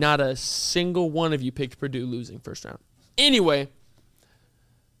 not a single one of you picked Purdue losing first round. Anyway,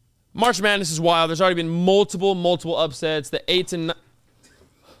 March Madness is wild. There's already been multiple upsets. The 8s and 9s.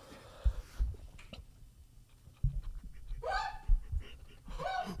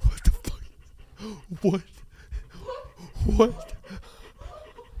 What the fuck? What? What?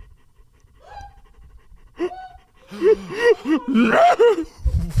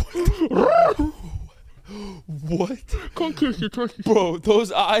 What? Come kiss your turkey. Bro,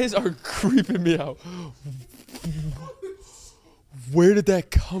 those eyes are creeping me out. Where did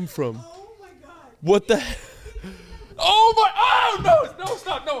that come from? Oh my god. What the? Oh my!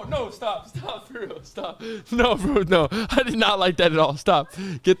 Oh no! Stop! Stop! For real, stop! No, bro, no. I did not like that at all. Stop!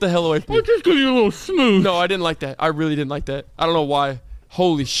 Get the hell away from me. Just give you a little smooth. No, I didn't like that. I really didn't like that. I don't know why.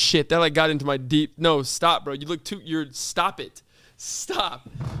 Holy shit! That like got into my deep. No, stop, bro. You look too. Stop it. Stop.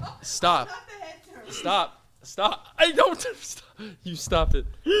 Stop. Not the head turn. Stop. I don't. Stop. You stop it.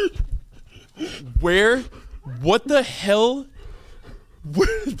 Where? What the hell?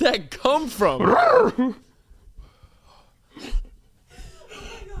 Where did that come from? Oh my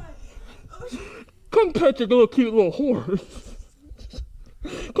god. Oh shit. Come pet your little cute little horse.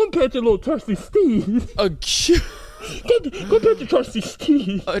 Come pet your little trusty steed. A cute, Go pet your trusty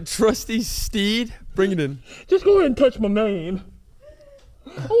steed. a trusty steed? Bring it in. Just go ahead and touch my mane.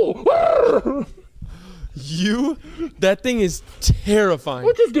 Oh, That thing is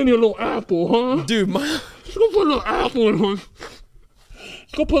terrifying. just give me a little apple, huh? Dude, Just go put a little apple in my.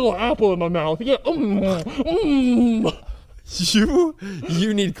 Just go put a little apple in my mouth. Yeah.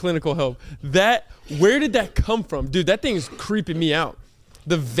 you need clinical help. Where did that come from? Dude, that thing is creeping me out.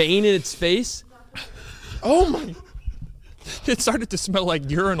 The vein in its face. Oh my, It started to smell like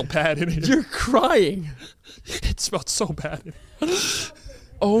urinal pad in here. you're crying. It smelled so bad.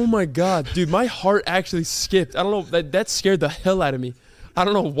 Oh my god, dude, my heart actually skipped. I don't know, that scared the hell out of me. I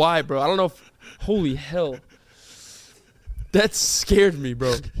don't know why, bro. I don't know if, holy hell. That scared me,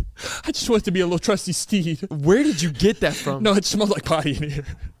 bro. I just want it to be a little trusty steed. Where did you get that from? No, it smelled like potty in here.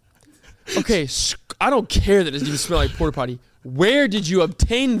 Okay, I don't care that it doesn't even smell like porta potty. Where did you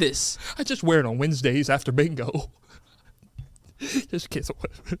obtain this? I just wear it on Wednesdays after bingo. Just in case.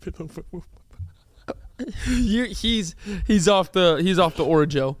 He's off the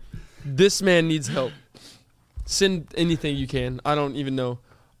Orajel. This man needs help. Send anything you can. I don't even know.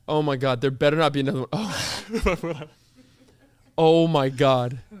 Oh my god, there better not be another one. Oh, oh my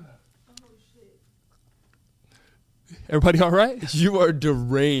god. Everybody all right? You are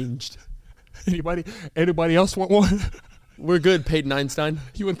deranged. Anybody else want one? We're good, Peyton Einstein.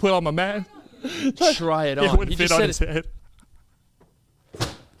 You wouldn't put on my man? Try it It on. wouldn't You fit just on said his it. head.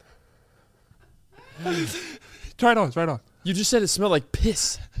 Try it on. Try it on. You just said it smelled like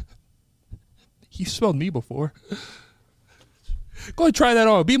piss. You smelled me before. Go ahead, try that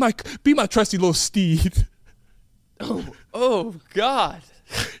on. Be my trusty little steed. Oh god.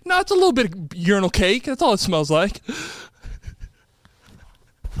 No, it's a little bit of urinal cake. That's all it smells like.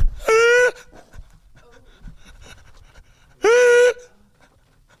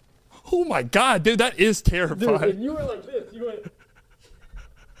 Oh my god, dude, that is terrifying. You were like this. You went.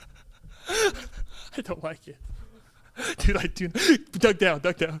 I don't like it. Dude, I do. Duck down.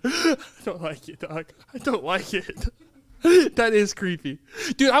 I don't like it, dog. I don't like it. That is creepy.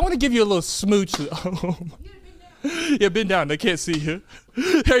 Dude, I want to give you a little smooch. Oh, yeah, bend down. They can't see you.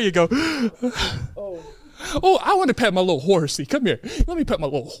 There you go. Oh, I want to pet my little horsey. Come here. Let me pet my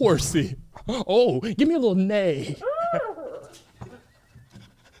little horsey. Oh, give me a little neigh.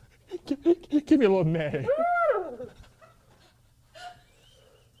 Give me a little neigh.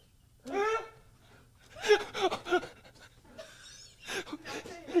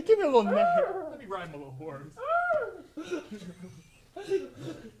 Give me a little neigh. Let me ride my little horse. Let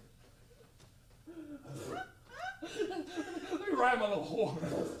me ride my little horse.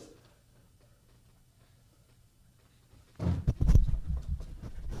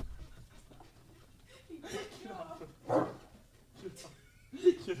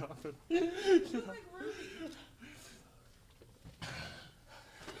 Get off it. Get off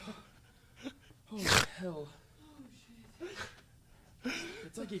Oh hell.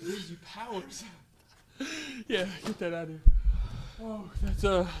 It's like it gives you powers. Yeah, get that out of here. Oh, that's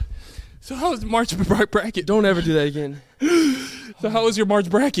So how was the March bracket? Don't ever do that again. So how was your March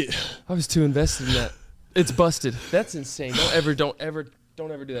bracket? I was too invested in that. It's busted. That's insane. Don't ever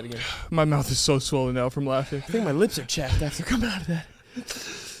do that again. My mouth is so swollen now from laughing. I think my lips are chapped after coming out of that.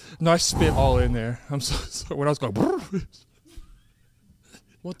 No, I spit all in there. I'm so sorry. When I was going,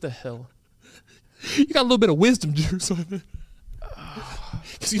 What the hell? you got a little bit of wisdom juice on it.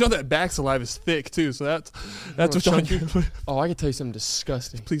 Because you know that back saliva is thick too, so that's what's on your lip. Oh, I can tell you something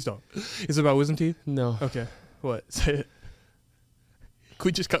disgusting. Please don't. Is it about wisdom teeth? No. Okay. What? Say it. Can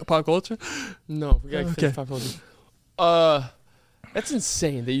we just cut pop culture? No, we gotta Okay. finish pop culture. That's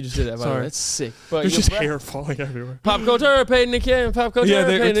insane that you just did that. By the way, Sorry. that's sick. But There's your just breath- hair falling everywhere. Pop culture, Peyton and Kim. Pop culture, Yeah,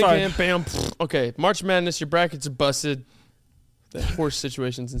 Peyton it's and fine. Kim. Bam. Okay, March Madness. Your brackets are busted. That horse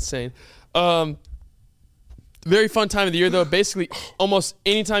situation's insane. Very fun time of the year though. Basically, almost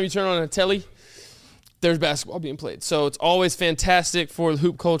anytime you turn on a telly, there's basketball being played. So it's always fantastic for the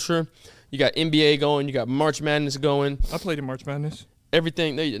hoop culture. You got NBA going. You got March Madness going. I played in March Madness.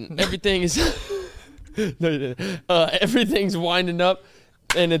 Everything. No, you didn't. Everything is. No, you didn't. Everything's winding up,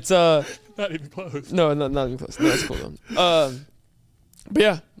 and it's Not even close. no, not even close. No, that's cool though. But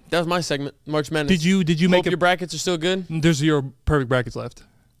yeah, that was my segment. March Madness. Did you Hope make your brackets are still good? There's 0 perfect brackets left.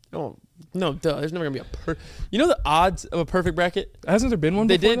 Oh no, duh. There's never gonna be You know the odds of a perfect bracket? Hasn't there been one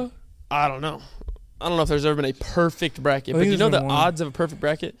They before? did. Though? I don't know. I don't know if there's ever been a perfect bracket, I but think you know there's the been one. odds of a perfect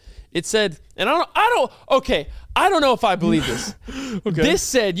bracket? It said, and okay, I don't know if I believe this. Okay. This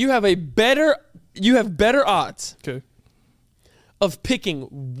said you have better odds Okay. of picking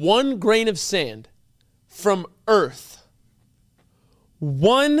 1 grain of sand from Earth.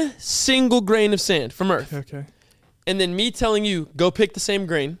 1 single grain of sand from Earth. Okay. And then me telling you, go pick the same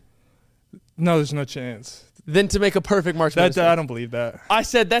grain, No, there's no chance. than to make a perfect March Madness. I don't believe that. I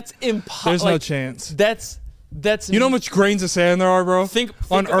said that's impossible. There's no chance. That's You know how much grains of sand there are, bro? think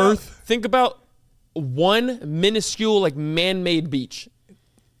on about- Earth? Think about 1 minuscule man-made beach.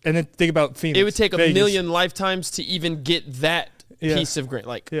 And then think about Phoenix. It would take Vegas. a million lifetimes to even get that Yeah. piece of grain.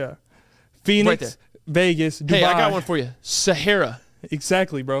 Like, Yeah. Phoenix, there. Vegas, Dubai. hey, I got one for you. Sahara.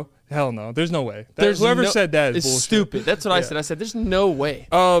 Exactly, bro. Hell no. There's no way. There's Whoever no- said that is It's bullshit. stupid. That's what I Yeah. said. I said, there's no way.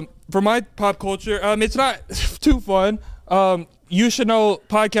 For my pop culture, it's not too fun. You should know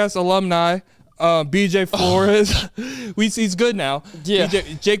podcast alumni, BJ Flores. He's good now. Yeah.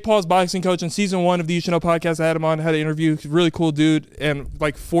 Jake Paul's boxing coach in season 1 of the You Should Know podcast. I had him on, had an interview. Really cool dude, and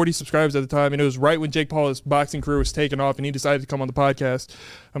like 40 subscribers at the time. And it was right when Jake Paul's boxing career was taking off, and he decided to come on the podcast.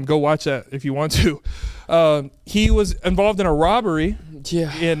 Go watch that if you want to. He was involved in a robbery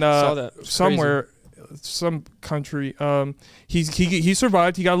Yeah. in saw that. It was somewhere, some country. He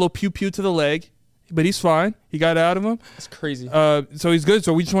survived. He got a little pew pew to the leg, but he's fine. He got out of him. It's crazy. So he's good.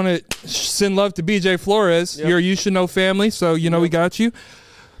 So we just want to send love to BJ Flores. Yep. You're You Should Know family. So you know we got you.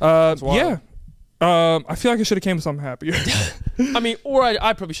 wild. Yeah. I feel like I should have came with something happier. I mean, or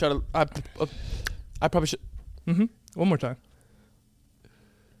I probably should have. I probably should. One more time.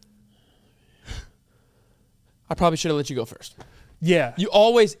 I probably should have let you go first. Yeah. You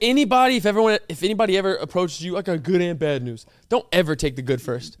always if anybody ever approaches you, I got good and bad news. Don't ever take the good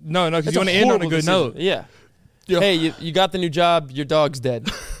first. No, because That's you want to end on a horrible good decision. note. Yeah. Yeah. Hey, you got the new job. Your dog's dead.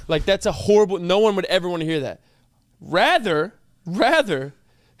 Like that's a horrible. No one would ever want to hear that. Rather,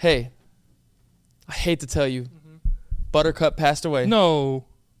 hey, I hate to tell you, Buttercup passed away. No.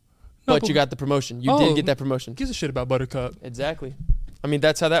 but you got the promotion. You Oh. did get that promotion. Gives a shit about Buttercup. Exactly. I mean,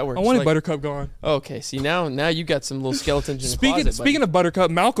 that's how that works. I wanted Like, Buttercup gone. Okay, see now you got some little skeletons in the Speaking closet. speaking of Buttercup,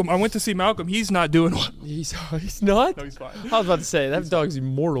 Malcolm, I went to see Malcolm. He's not doing well. he's not. No, he's fine. I was about to say that dog's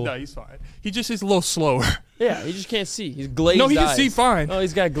immortal. No, he's fine. He just is a little slower. Yeah, he just can't see. He's glazed. No, he eyes. can see fine. Oh,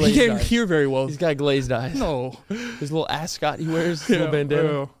 he's got He glazed can't eyes. hear very well. He's got glazed eyes. No. His little ascot he wears, his little bandana.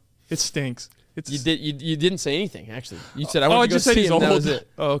 well, it stinks. It's You didn't say anything actually. You said I want I to go just said see he's him. That old. was it.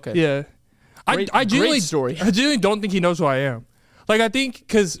 Oh, okay. Yeah. Great- I genuinely great story. I genuinely don't think he knows who I am. Like I think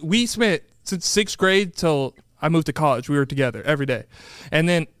because we spent since 6th grade till I moved to college, we were together every day, and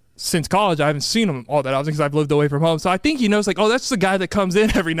then since college I haven't seen him all that often because I've lived away from home. So I think he knows like, oh, that's the guy that comes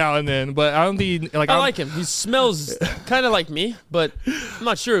in every now and then. But I don't think like I like him. He smells kind of like me, but I'm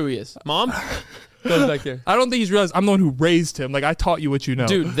not sure who he is. Mom, goes back there. I don't think he's realized I'm the one who raised him. Like I taught you what you know,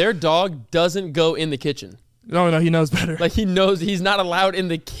 Dude, their dog doesn't go in the kitchen. No, he knows better. Like he knows he's not allowed in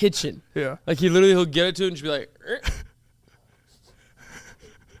the kitchen. yeah. Like he'll get it to it and just be like,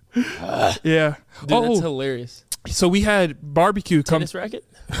 Yeah. dude, that's Oh, hilarious. so we had barbecue come. Tennis racket?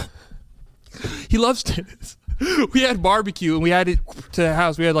 He loves tennis. We had barbecue and we had it to the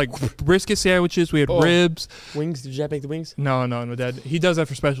house. We had like brisket sandwiches. We had Oh. ribs. Wings? Did you make the wings? No, Dad. He does that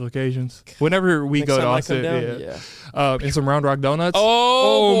for special occasions. Whenever we Next go to time I Austin, come down? yeah. And some Round Rock donuts.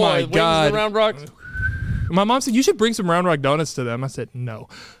 Oh, boy. my Wings and God. Round Rock. My mom said you should bring some Round Rock donuts to them. I said no.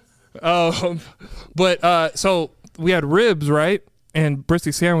 So we had ribs, right, and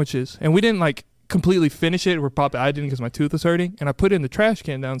brisket sandwiches, and we didn't like completely finish it. I didn't because my tooth was hurting, and I put it in the trash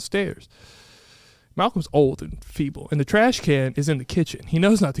can downstairs. Malcolm's old and feeble, and the trash can is in the kitchen. He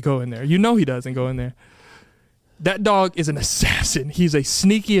knows not to go in there. You know he doesn't go in there. That dog is an assassin. He's a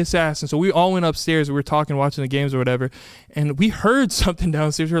sneaky assassin. So we all went upstairs. We were talking, watching the games or whatever, and we heard something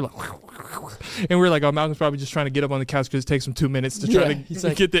downstairs. We were like, and we were like, oh, Malcolm's probably just trying to get up on the couch because it takes him 2 minutes to try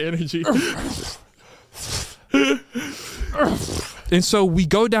to get the energy. And so we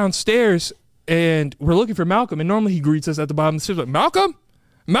go downstairs, and we're looking for Malcolm. And normally he greets us at the bottom of the stairs, like,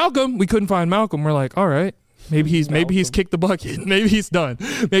 Malcolm. We couldn't find Malcolm. We're like, all right. Maybe he's kicked the bucket. Maybe he's done.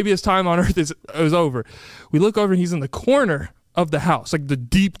 Maybe his time on earth is over. We look over and he's in the corner of the house, like the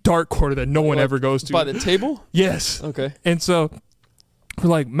deep dark corner that no one ever goes to. By the table? Yes. Okay. And so we're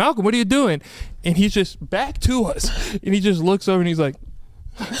like, Malcolm, what are you doing? And he's just back to us. And he just looks over and he's like,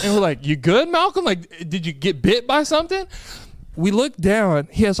 and we're like, you good, Malcolm? Like, did you get bit by something? We look down.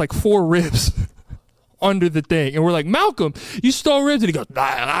 He has like 4 ribs under the thing, and we're like, Malcolm, you stole ribs. And he goes,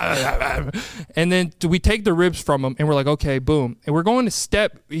 and then we take the ribs from him, and we're like, okay, boom. And we're going to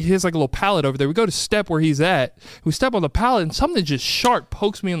step. He has like a little pallet over there. We go to step where he's at. We step on the pallet, and something just sharp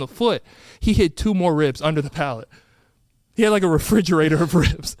pokes me in the foot. He hid 2 more ribs under the pallet. He had like a refrigerator of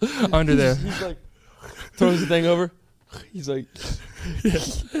ribs under there. He's like, throws the thing over. He's like,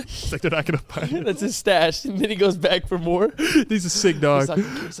 He's like, they're not gonna find it. that's his stash. And then he goes back for more. He's a sick dog. He's like,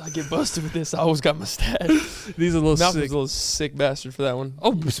 in case I get busted with this, I always got my stash. These are a little Malcolm's sick. a little sick bastard for that one.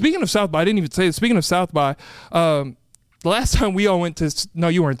 Oh, speaking of South by, I didn't even say it. Speaking of South by, the last time we all went to, no,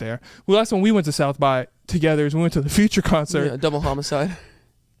 you weren't there. The last time we went to South by together is we went to the Future concert. Yeah, double homicide.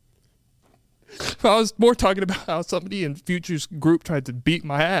 I was more talking about how somebody in Future's group tried to beat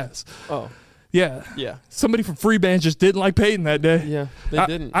my ass. Oh, Yeah. yeah. Somebody from Free Band just didn't like Peyton that day. Yeah, they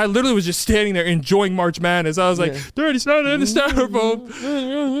didn't. I literally was just standing there enjoying March Madness. I was like, Yeah. 30 snot in the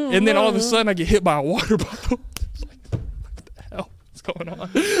styrofoam. And then all of a sudden I get hit by a water bottle. It's like, what the hell is going on?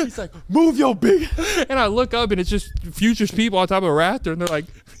 He's like, move your big. And I look up and it's just Future's people on top of a rafter, and they're like,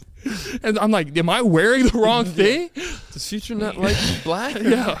 and I'm like, am I wearing the wrong thing? Does Future not like black?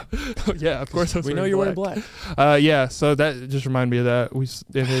 Yeah. Yeah, of course I was We know you're wearing black. Yeah, so that just reminded me of that. And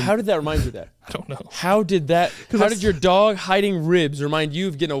then, How did that remind you of that? I don't know. How did that? How that's- did your dog hiding ribs remind you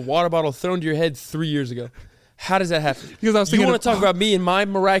of getting a water bottle thrown to your head 3 years ago? How does that happen? Because I was You thinking want to talk about me and my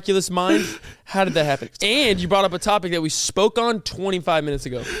miraculous mind? How did that happen? And you brought up a topic that we spoke on 25 minutes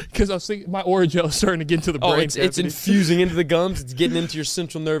ago. Because I was thinking my Orajel is starting to get into the brain. Oh, it's cavity. infusing into the gums. It's getting into your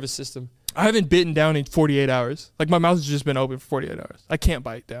central nervous system. I haven't bitten down in 48 hours. Like my mouth has just been open for 48 hours. I can't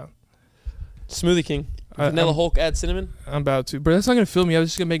bite down. Smoothie King. Vanilla Hulk add cinnamon. I'm about to, but that's not gonna fill me up.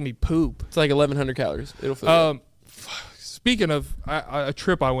 It's just gonna make me poop. It's like 1,100 calories. It'll fill you up. Speaking of a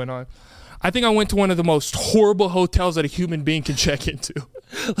trip I went on, I think I went to one of the most horrible hotels that a human being can check into.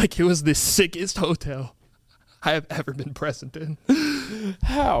 Like it was the sickest hotel I have ever been present in.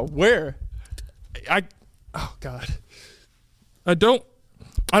 How? Where? Oh God, I don't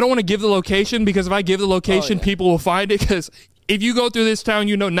want to give the location, because if I give the location, people will find it. Because if you go through this town,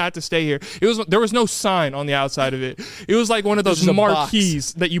 you know not to stay here. There was no sign on the outside of it. It was like one of those Just a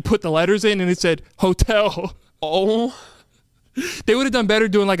marquees that you put the letters in, and it said hotel. Oh. They would have done better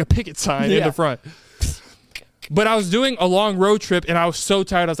doing like a picket sign in Yeah. the front. But I was doing a long road trip, and I was so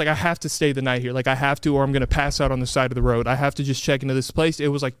tired. I was like, I have to stay the night here. Like I have to, or I'm gonna pass out on the side of the road. I have to just check into this place. It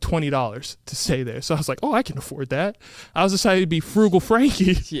was like $20 to stay there. So I was like, oh, I can afford that. I was decided to be frugal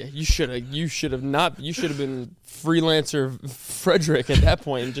Frankie. Yeah, you should have been freelancer Frederick at that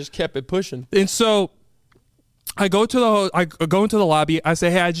point and just kept it pushing. And so I go into the lobby. I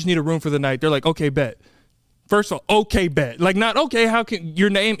say, hey, I just need a room for the night. They're like, okay, bet. First of all, okay, bet. Like, not okay, how can your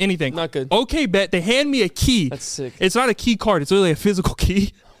name, anything. Not good. Okay, bet. They hand me a key. That's sick. It's not a key card. It's literally a physical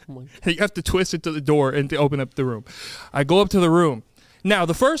key. Oh my You have to twist it to the door and to open up the room. I go up to the room. Now,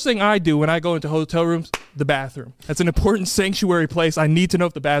 the first thing I do when I go into hotel rooms, the bathroom. That's an important sanctuary place. I need to know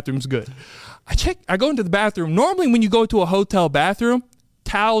if the bathroom's good. I go into the bathroom. Normally, when you go to a hotel bathroom,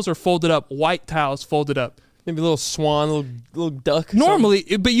 towels are folded up, white towels folded up. Maybe a little swan, little duck. Normally,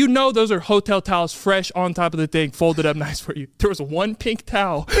 but you know those are hotel towels fresh on top of the thing, folded up nice for you. There was one pink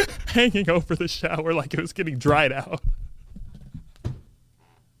towel hanging over the shower like it was getting dried out.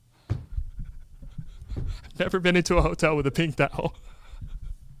 Never been into a hotel with a pink towel.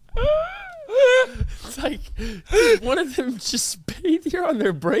 It's like, did one of them just bathe here on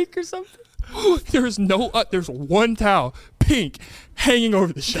their break or something? There's one towel, pink hanging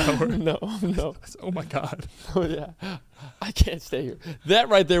over the shower. No. I said, oh my God. Oh yeah, I can't stay here. That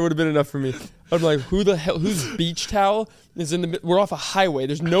right there would have been enough for me. I'm like, who the hell? Whose beach towel is in the? We're off a highway.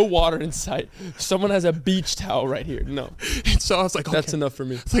 There's no water in sight. Someone has a beach towel right here. No, And so I was like, okay. that's enough for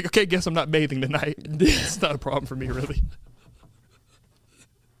me. It's like, okay, guess I'm not bathing tonight. It's not a problem for me, really.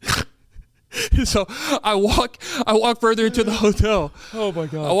 So I walk further into the hotel. Oh my I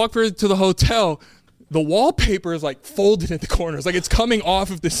god. walk further to the hotel. The wallpaper is like folded in the corners. Like it's coming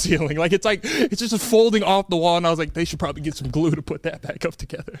off of the ceiling. Like it's just folding off the wall. And I was like, they should probably get some glue to put that back up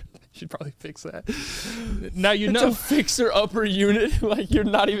together. Should probably fix that. Now you It's know. a fixer upper unit. Like you're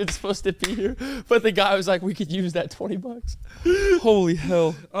not even supposed to be here. But the guy was like, we could use that $20. Holy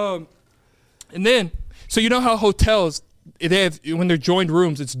hell. And then, so you know how hotels, they have, when they're joined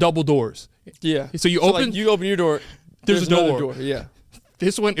rooms, it's double doors. Yeah. So you open- like, you open your door. There's a another door. Yeah.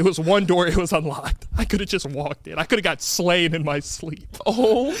 This one, it was one door, it was unlocked. I could have just walked in. I could have got slain in my sleep.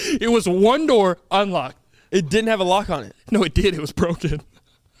 Oh. It was one door unlocked. It didn't have a lock on it. No, it did. It was broken.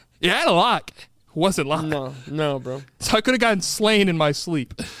 It had a lock. It wasn't locked. No, bro. So I could have gotten slain in my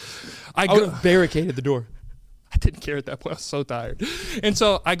sleep. I would have barricaded the door. I didn't care at that point. I was so tired. And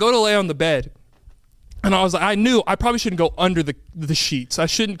so I go to lay on the bed. And I was like, I knew I probably shouldn't go under the sheets. I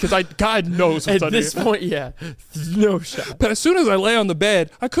shouldn't, because God knows what's At under this here. point, yeah. No shot. But as soon as I lay on the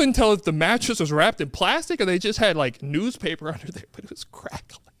bed, I couldn't tell if the mattress was wrapped in plastic or they just had like newspaper under there, but it was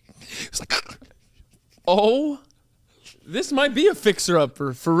crackling. It was like, Oh. This might be a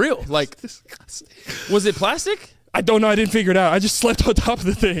fixer-upper, for real. Like, disgusting. was it plastic? I don't know. I didn't figure it out. I just slept on top of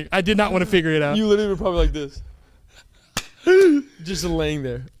the thing. I did not want to figure it out. You literally were probably like this. Just laying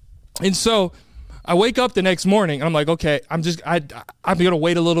there. And so I wake up the next morning and I'm like, okay, I'm gonna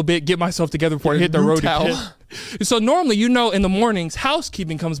wait a little bit, get myself together before I hit the New road towel. again. And so normally, you know, in the mornings,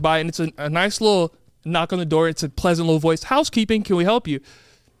 housekeeping comes by and it's a nice little knock on the door. It's a pleasant little voice. Housekeeping, can we help you?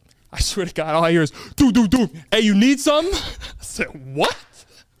 I swear to God, all I hear is, dude, hey, you need something? I said, what?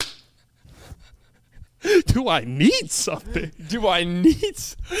 Do I need something? Do I need...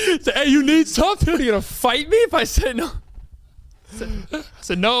 I said, hey, you need something? Are you going to fight me if I say no? I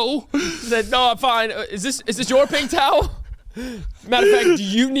said, no. He said, no, I'm fine. Is this your pink towel? Matter of fact, do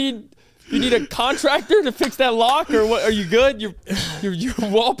you need a contractor to fix that lock, or what? Are you good? Your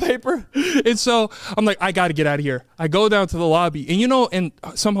wallpaper? And so I'm like, I got to get out of here. I go down to the lobby. And you know, in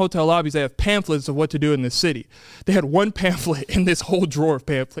some hotel lobbies, they have pamphlets of what to do in this city. They had one pamphlet in this whole drawer of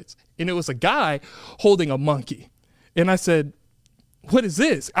pamphlets. And it was a guy holding a monkey. And I said, what is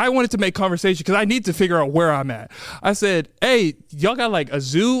this? I wanted to make conversation because I need to figure out where I'm at. I said, hey, y'all got like a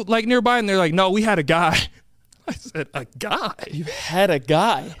zoo like nearby? And they're like, no, we had a guy. I said, a guy? You had a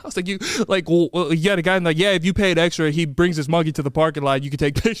guy. I was like, you had a guy, and like, yeah, if you paid extra, he brings his monkey to the parking lot. You can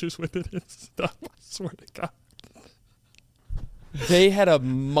take pictures with it and stuff. I swear to God. They had a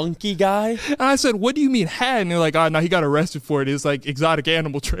monkey guy? And I said, what do you mean had? And they're like, oh, no, he got arrested for it. It's like exotic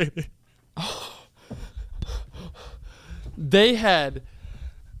animal trading. They had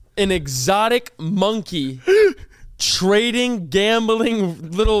an exotic monkey trading,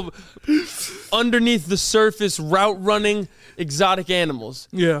 gambling, little underneath the surface, route running exotic animals.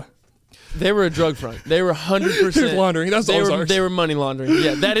 Yeah. They were a drug front. They were 100%. There's laundering. That's Ozarks. They were money laundering.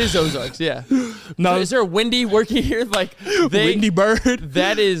 Yeah, that is Ozarks. Yeah. No, So is there a Wendy working here? Like Windy Bird.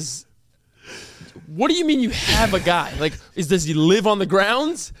 That is. What do you mean you have a guy? Like, does he live on the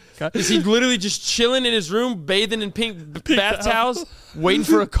grounds? Is he literally just chilling in his room, bathing in pink bath towels, waiting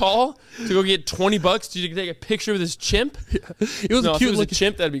for a call to go get $20 to take a picture with his chimp? It was No, a if it cute was looking. a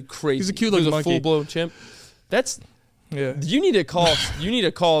chimp, that'd be crazy. He's a cute If it was looking a monkey. full-blown chimp. That's. Yeah. You need to call. You need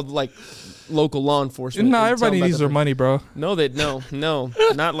to call like local law enforcement. No, and tell everybody them needs about their that. money, bro. No,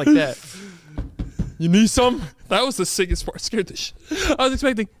 not like that. You need some That was the sickest part. Scared the shit. I was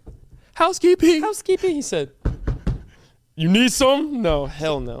expecting housekeeping. housekeeping. He said. You need some? No,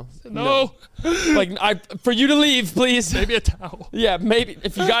 hell no. No. Like for you to leave, please. Maybe a towel. Yeah, maybe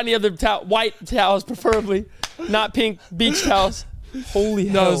if you got any other white towels, preferably, not pink beach towels. Holy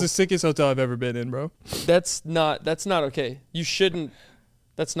No, hell! it was the sickest hotel I've ever been in, bro. That's not okay. You shouldn't.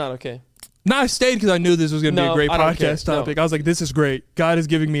 That's not okay. No, I stayed because I knew this was going to be a No, great I don't care. podcast topic. I was like, this is great. God is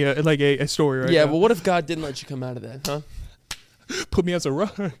giving me a story right Yeah, now. well, what if God didn't let you come out of that, huh? Put me as a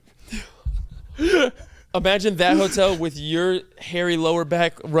rug. Imagine that hotel with your hairy lower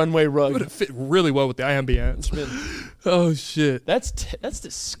back runway It would rug. have fit really well with the ambience. Oh, shit. That's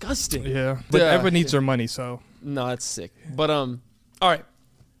disgusting. Yeah. But Yeah. everyone needs their money, so. No, that's sick. But all right.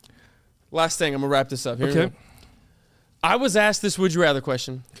 Last thing, I'm gonna wrap this up. Here we Okay. go. I was asked this would you rather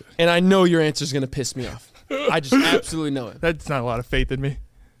question, and I know your answer is gonna piss me off. I just absolutely know it. That's not a lot of faith in me.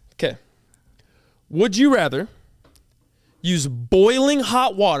 Okay. Would you rather use boiling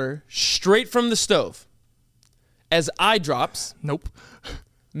hot water straight from the stove as eye drops, Nope.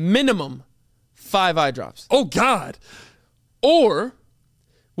 minimum 5 eye drops? Oh, God. Or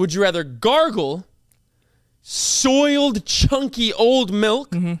would you rather gargle soiled, chunky old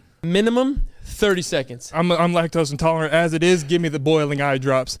milk, minimum 30 seconds? I'm lactose intolerant as it is. Give me the boiling eye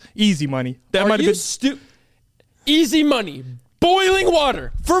drops. Easy money. That Are might have you been easy money. Boiling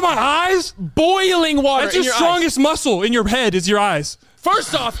water. for my eyes. Boiling water That's in your your eyes. strongest muscle in your head is your eyes.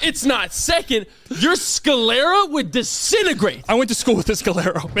 First off, it's not. Second, your sclera would disintegrate. I went to school with this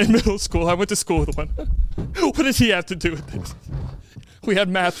Galero in middle school. I went to school with one. What does he have to do with this? We had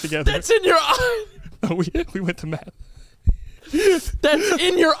math together. That's in your eye. we went to math. That's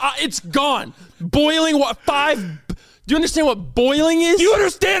in your eye. It's gone. Boiling water. 5. Do you understand what boiling is? Do you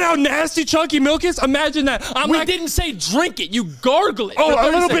understand how nasty chunky milk is? Imagine that. We didn't say drink it. You gargle it. Oh, for a 30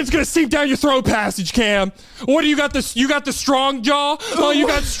 little seconds. bit's gonna seep down your throat passage, Cam. What do you got? You got the strong jaw. Oh, you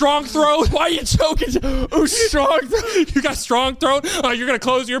got strong throat. Why are you choking? Ooh, strong. You got strong throat. Oh, you're gonna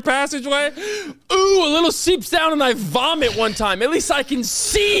close your passageway. Ooh, a little seeps down and I vomit one time. At least I can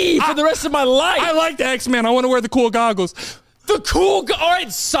see for the rest of my life. I like the X-Men. I want to wear the cool goggles. The cool guy. All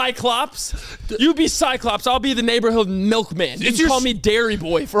right, Cyclops. You be Cyclops. I'll be the neighborhood milkman. You It's can your call s- me Dairy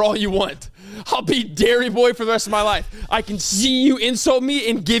Boy for all you want. I'll be Dairy Boy for the rest of my life. I can see you insult me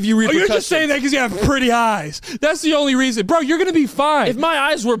and give you Oh, repercussions. you're just saying that because you have pretty eyes. That's the only reason, bro. You're gonna be fine. If my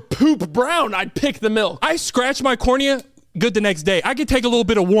eyes were poop brown, I'd pick the milk. I scratch my cornea, good the next day. I can take a little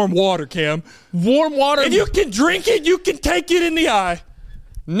bit of warm water, Cam. Warm water. If you can drink it, you can take it in the eye.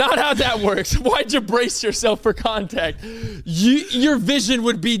 Not how that works. Why'd you brace yourself for contact? Your vision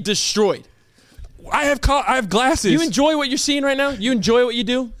would be destroyed. I have glasses. You enjoy what you're seeing right now? You enjoy what you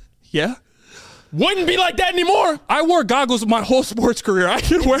do? Yeah. Wouldn't be like that anymore. I wore goggles my whole sports career. I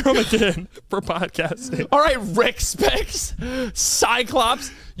can wear them again for podcasting. All right, Rick Specs,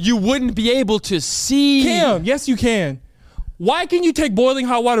 Cyclops, you wouldn't be able to see. Cam, yes you can. Why can you take boiling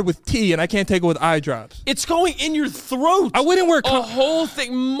hot water with tea and I can't take it with eye drops? It's going in your throat. I wouldn't wear a whole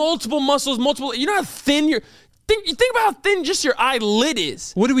thing, multiple muscles, multiple. You know how thin your. You think about how thin just your eyelid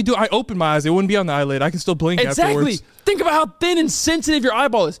is. What do we do? I open my eyes. It wouldn't be on the eyelid. I can still blink Exactly. afterwards. Think about how thin and sensitive your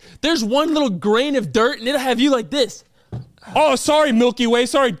eyeball is. There's one little grain of dirt and it'll have you like this. Oh, sorry, Milky Way.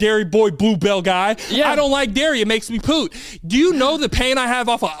 Sorry, Dairy Boy Bluebell guy. Yeah. I don't like dairy. It makes me poot. Do you know the pain I have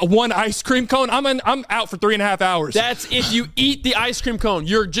off one ice cream cone? I'm out for 3.5 hours. That's if you eat the ice cream cone.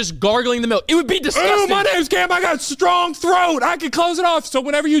 You're just gargling the milk. It would be Ooh, disgusting. my name's Cam. I got strong throat. I can close it off. So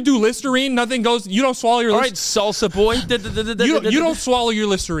whenever you do Listerine, nothing goes. You don't swallow your All right, Listerine. salsa boy. You don't swallow your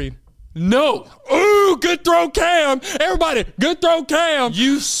Listerine. No. Ooh, good throw, Cam. Everybody, good throw, Cam.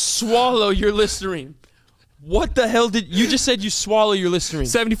 You swallow your Listerine. What the hell did you just said? You swallow your Listerine.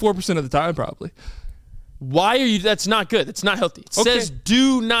 74% of the time, probably. Why are you? That's not good. That's not healthy. It Okay. says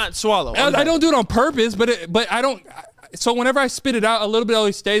do not swallow. I don't do it on purpose, but I don't. So whenever I spit it out, a little bit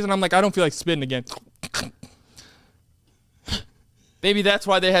always stays, and I'm like, I don't feel like spitting again. Maybe that's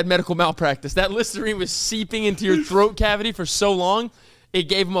why they had medical malpractice. That Listerine was seeping into your throat cavity for so long, it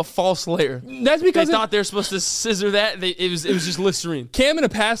gave them a false layer. That's They because thought they were supposed to scissor that. It was just Listerine. Cam in a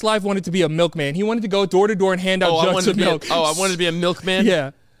past life wanted to be a milkman. He wanted to go door to door and hand out I jugs wanted of to be milk. I wanted to be a milkman.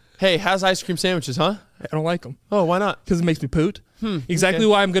 Yeah, Hey, how's ice cream sandwiches, huh? I don't like them Oh, why not? because it makes me poot. Exactly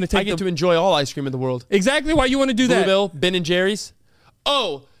okay. why I'm going to I take get to enjoy all ice cream in the world. Exactly why you want to do that. Bluebell, Ben and Jerry's.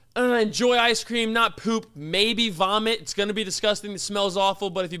 Oh, enjoy ice cream, not poop. Maybe vomit. It's going to be disgusting. It smells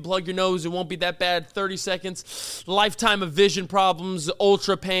awful, but if you plug your nose, it won't be that bad. 30 seconds. Lifetime of vision problems,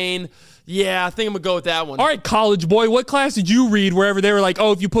 ultra pain. Yeah, I think I'm going to go with that one. All right, college boy, what class did you read wherever they were like,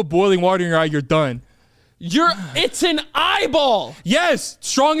 oh, if you put boiling water in your eye, you're done? It's an eyeball. Yes,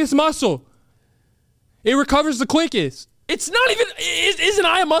 strongest muscle. It recovers the quickest. It's not even, is an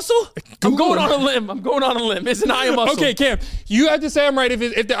eye a muscle? I'm going on a limb. Is an eye a muscle? Okay, Cam, you have to say I'm right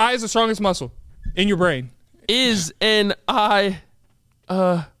if the eye is the strongest muscle in your brain. Is an eye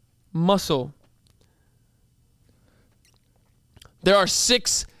muscle? There are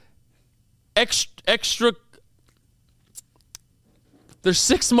 6 extra. There's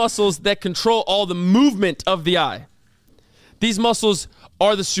 6 muscles that control all the movement of the eye. These muscles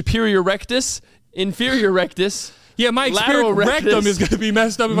are the superior rectus, inferior rectus, Yeah, my lateral rectum is going to be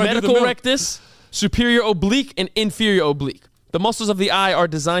messed up if I do the medical milk. rectus, superior oblique, and inferior oblique. The muscles of the eye are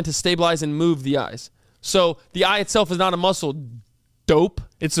designed to stabilize and move the eyes. So the eye itself is not a muscle. Dope.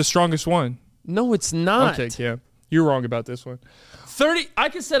 It's the strongest one. No, it's not. Okay, Cam, you're wrong about this one. 30. I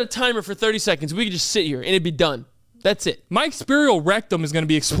could set a timer for 30 seconds. We could just sit here and it'd be done. That's it. My experial rectum is going to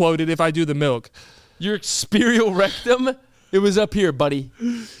be exploded if I do the milk. Your experial rectum, it was up here, buddy.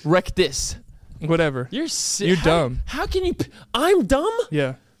 Rectus. Whatever. You're You're dumb. How can you? I'm dumb.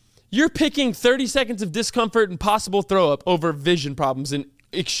 Yeah. You're picking 30 seconds of discomfort and possible throw up over vision problems and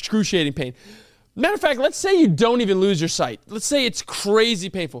excruciating pain. Matter of fact, let's say you don't even lose your sight. Let's say it's crazy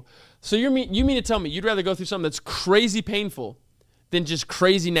painful. So you mean to tell me you'd rather go through something that's crazy painful than just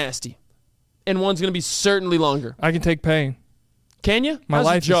crazy nasty? And one's going to be certainly longer. I can take pain. Can you? My How's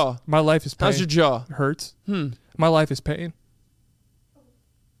life your jaw? is my life is pain. How's your jaw? It hurts. My life is pain.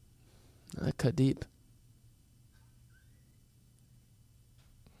 That cut deep.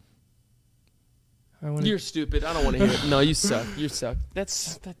 You're stupid. I don't want to hear it. No, you suck. You suck.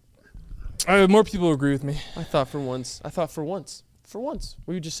 More people agree with me. I thought for once,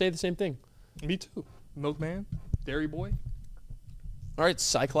 we would just say the same thing. Me too. Milkman, Dairy Boy. All right,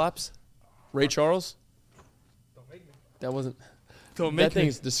 Cyclops, Ray Charles. Don't make me. That wasn't. Don't That make me.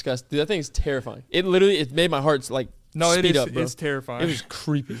 thing's disgusting. That thing's terrifying. It made my heart like No, it speed is. up, bro. It's terrifying. It was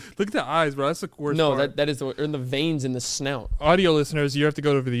creepy. Look at the eyes, bro. That's the worst No, part. that is the in the veins in the snout. Audio listeners, you have to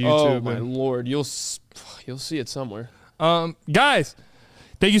go over the YouTube. Oh my and- lord, you'll see it somewhere. Guys,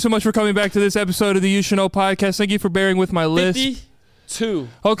 thank you so much for coming back to this episode of the You Should Know podcast. Thank you for bearing with my list. 52.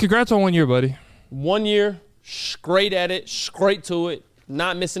 Oh, congrats on 1 year, buddy. 1 year, straight at it, straight to it,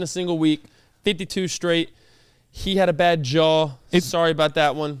 not missing a single week. 52 straight. He had a bad jaw. Sorry about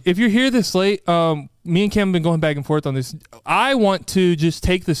that one. If you're here this late, me and Cam have been going back and forth on this. I want to just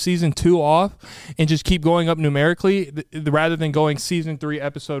take the season 2 off and just keep going up numerically rather than going season 3,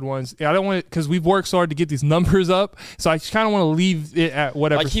 episode 1. I don't want it because we've worked so hard to get these numbers up. So I just kind of want to leave it at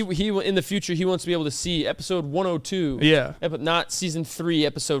whatever. Like he in the future, he wants to be able to see episode 102. Yeah. Not season 3,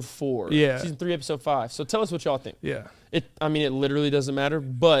 episode 4. Yeah. Season 3, episode 5. So tell us what y'all think. Yeah. It literally doesn't matter,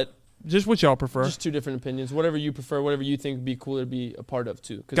 but Just what y'all prefer. just two different opinions. Whatever you prefer, whatever you think would be cool to be a part of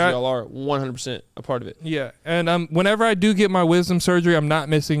too, because Got- y'all are 100% a part of it. Yeah, and whenever I do get my wisdom surgery, I'm not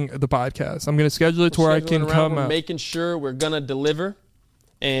missing the podcast. I'm gonna schedule it to where I can Scheduling around, come we're out. making sure we're gonna deliver,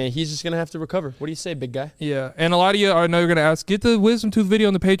 and he's just gonna have to recover. What do you say, big guy? Yeah, and a lot of you are now gonna ask, get the wisdom tooth video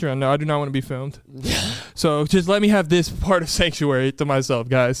on the Patreon. No, I do not want to be filmed. So just let me have this part of Sanctuary to myself,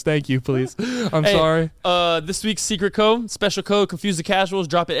 guys. Thank you, please. I'm Hey, sorry. This week's secret code, special code, Confuse the Casuals.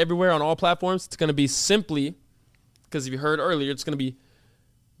 Drop it everywhere on all platforms. It's gonna be simply, because if you heard earlier, it's gonna be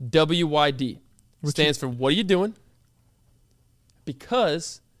WYD. Stands for what are you doing?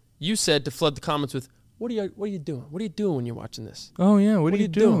 Because you said to flood the comments with what are you doing? What are you doing when you're watching this? Oh yeah, what are you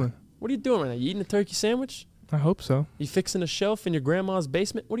doing? What are you doing right now? You eating a turkey sandwich? I hope so. You fixing a shelf in your grandma's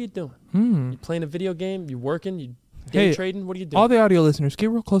basement? What are you doing? You playing a video game? You working? You day Hey, trading? What are you doing? All the audio listeners, get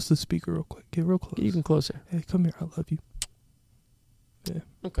real close to the speaker real quick. Get real close. Get even closer. Hey, come here. I love you.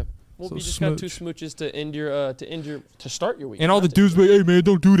 Okay. Well, So you just got 2 smooch. smooches to start your week. And all the Not to- dudes be like, hey man,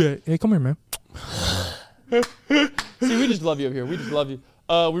 don't do that. Hey, come here, man. See, we just love you over here. We just love you.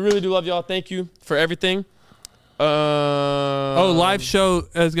 We really do love y'all. Thank you for everything. Live show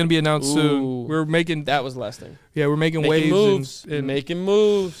is gonna be announced Ooh. soon. We're making That was the last thing. Yeah, we're making Making waves moves. and Making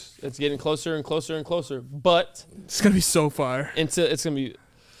moves. It's getting closer and closer and closer. But it's gonna be so fire. it's going to be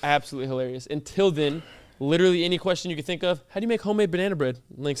absolutely hilarious. Until then, literally any question you can think of. How do you make homemade banana bread?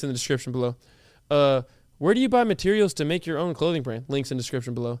 Links in the description below. Where do you buy materials to make your own clothing brand? Links in the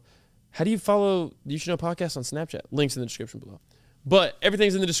description below. How do you follow the You Should Know podcast on Snapchat? Links in the description below. But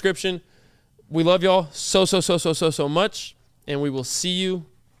everything's in the description. We love y'all so much. And we will see you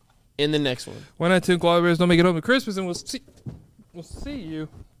in the next one. Why not two koala bears don't make it home at Christmas, and we'll see you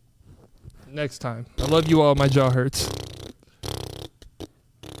next time. I love you all. My jaw hurts.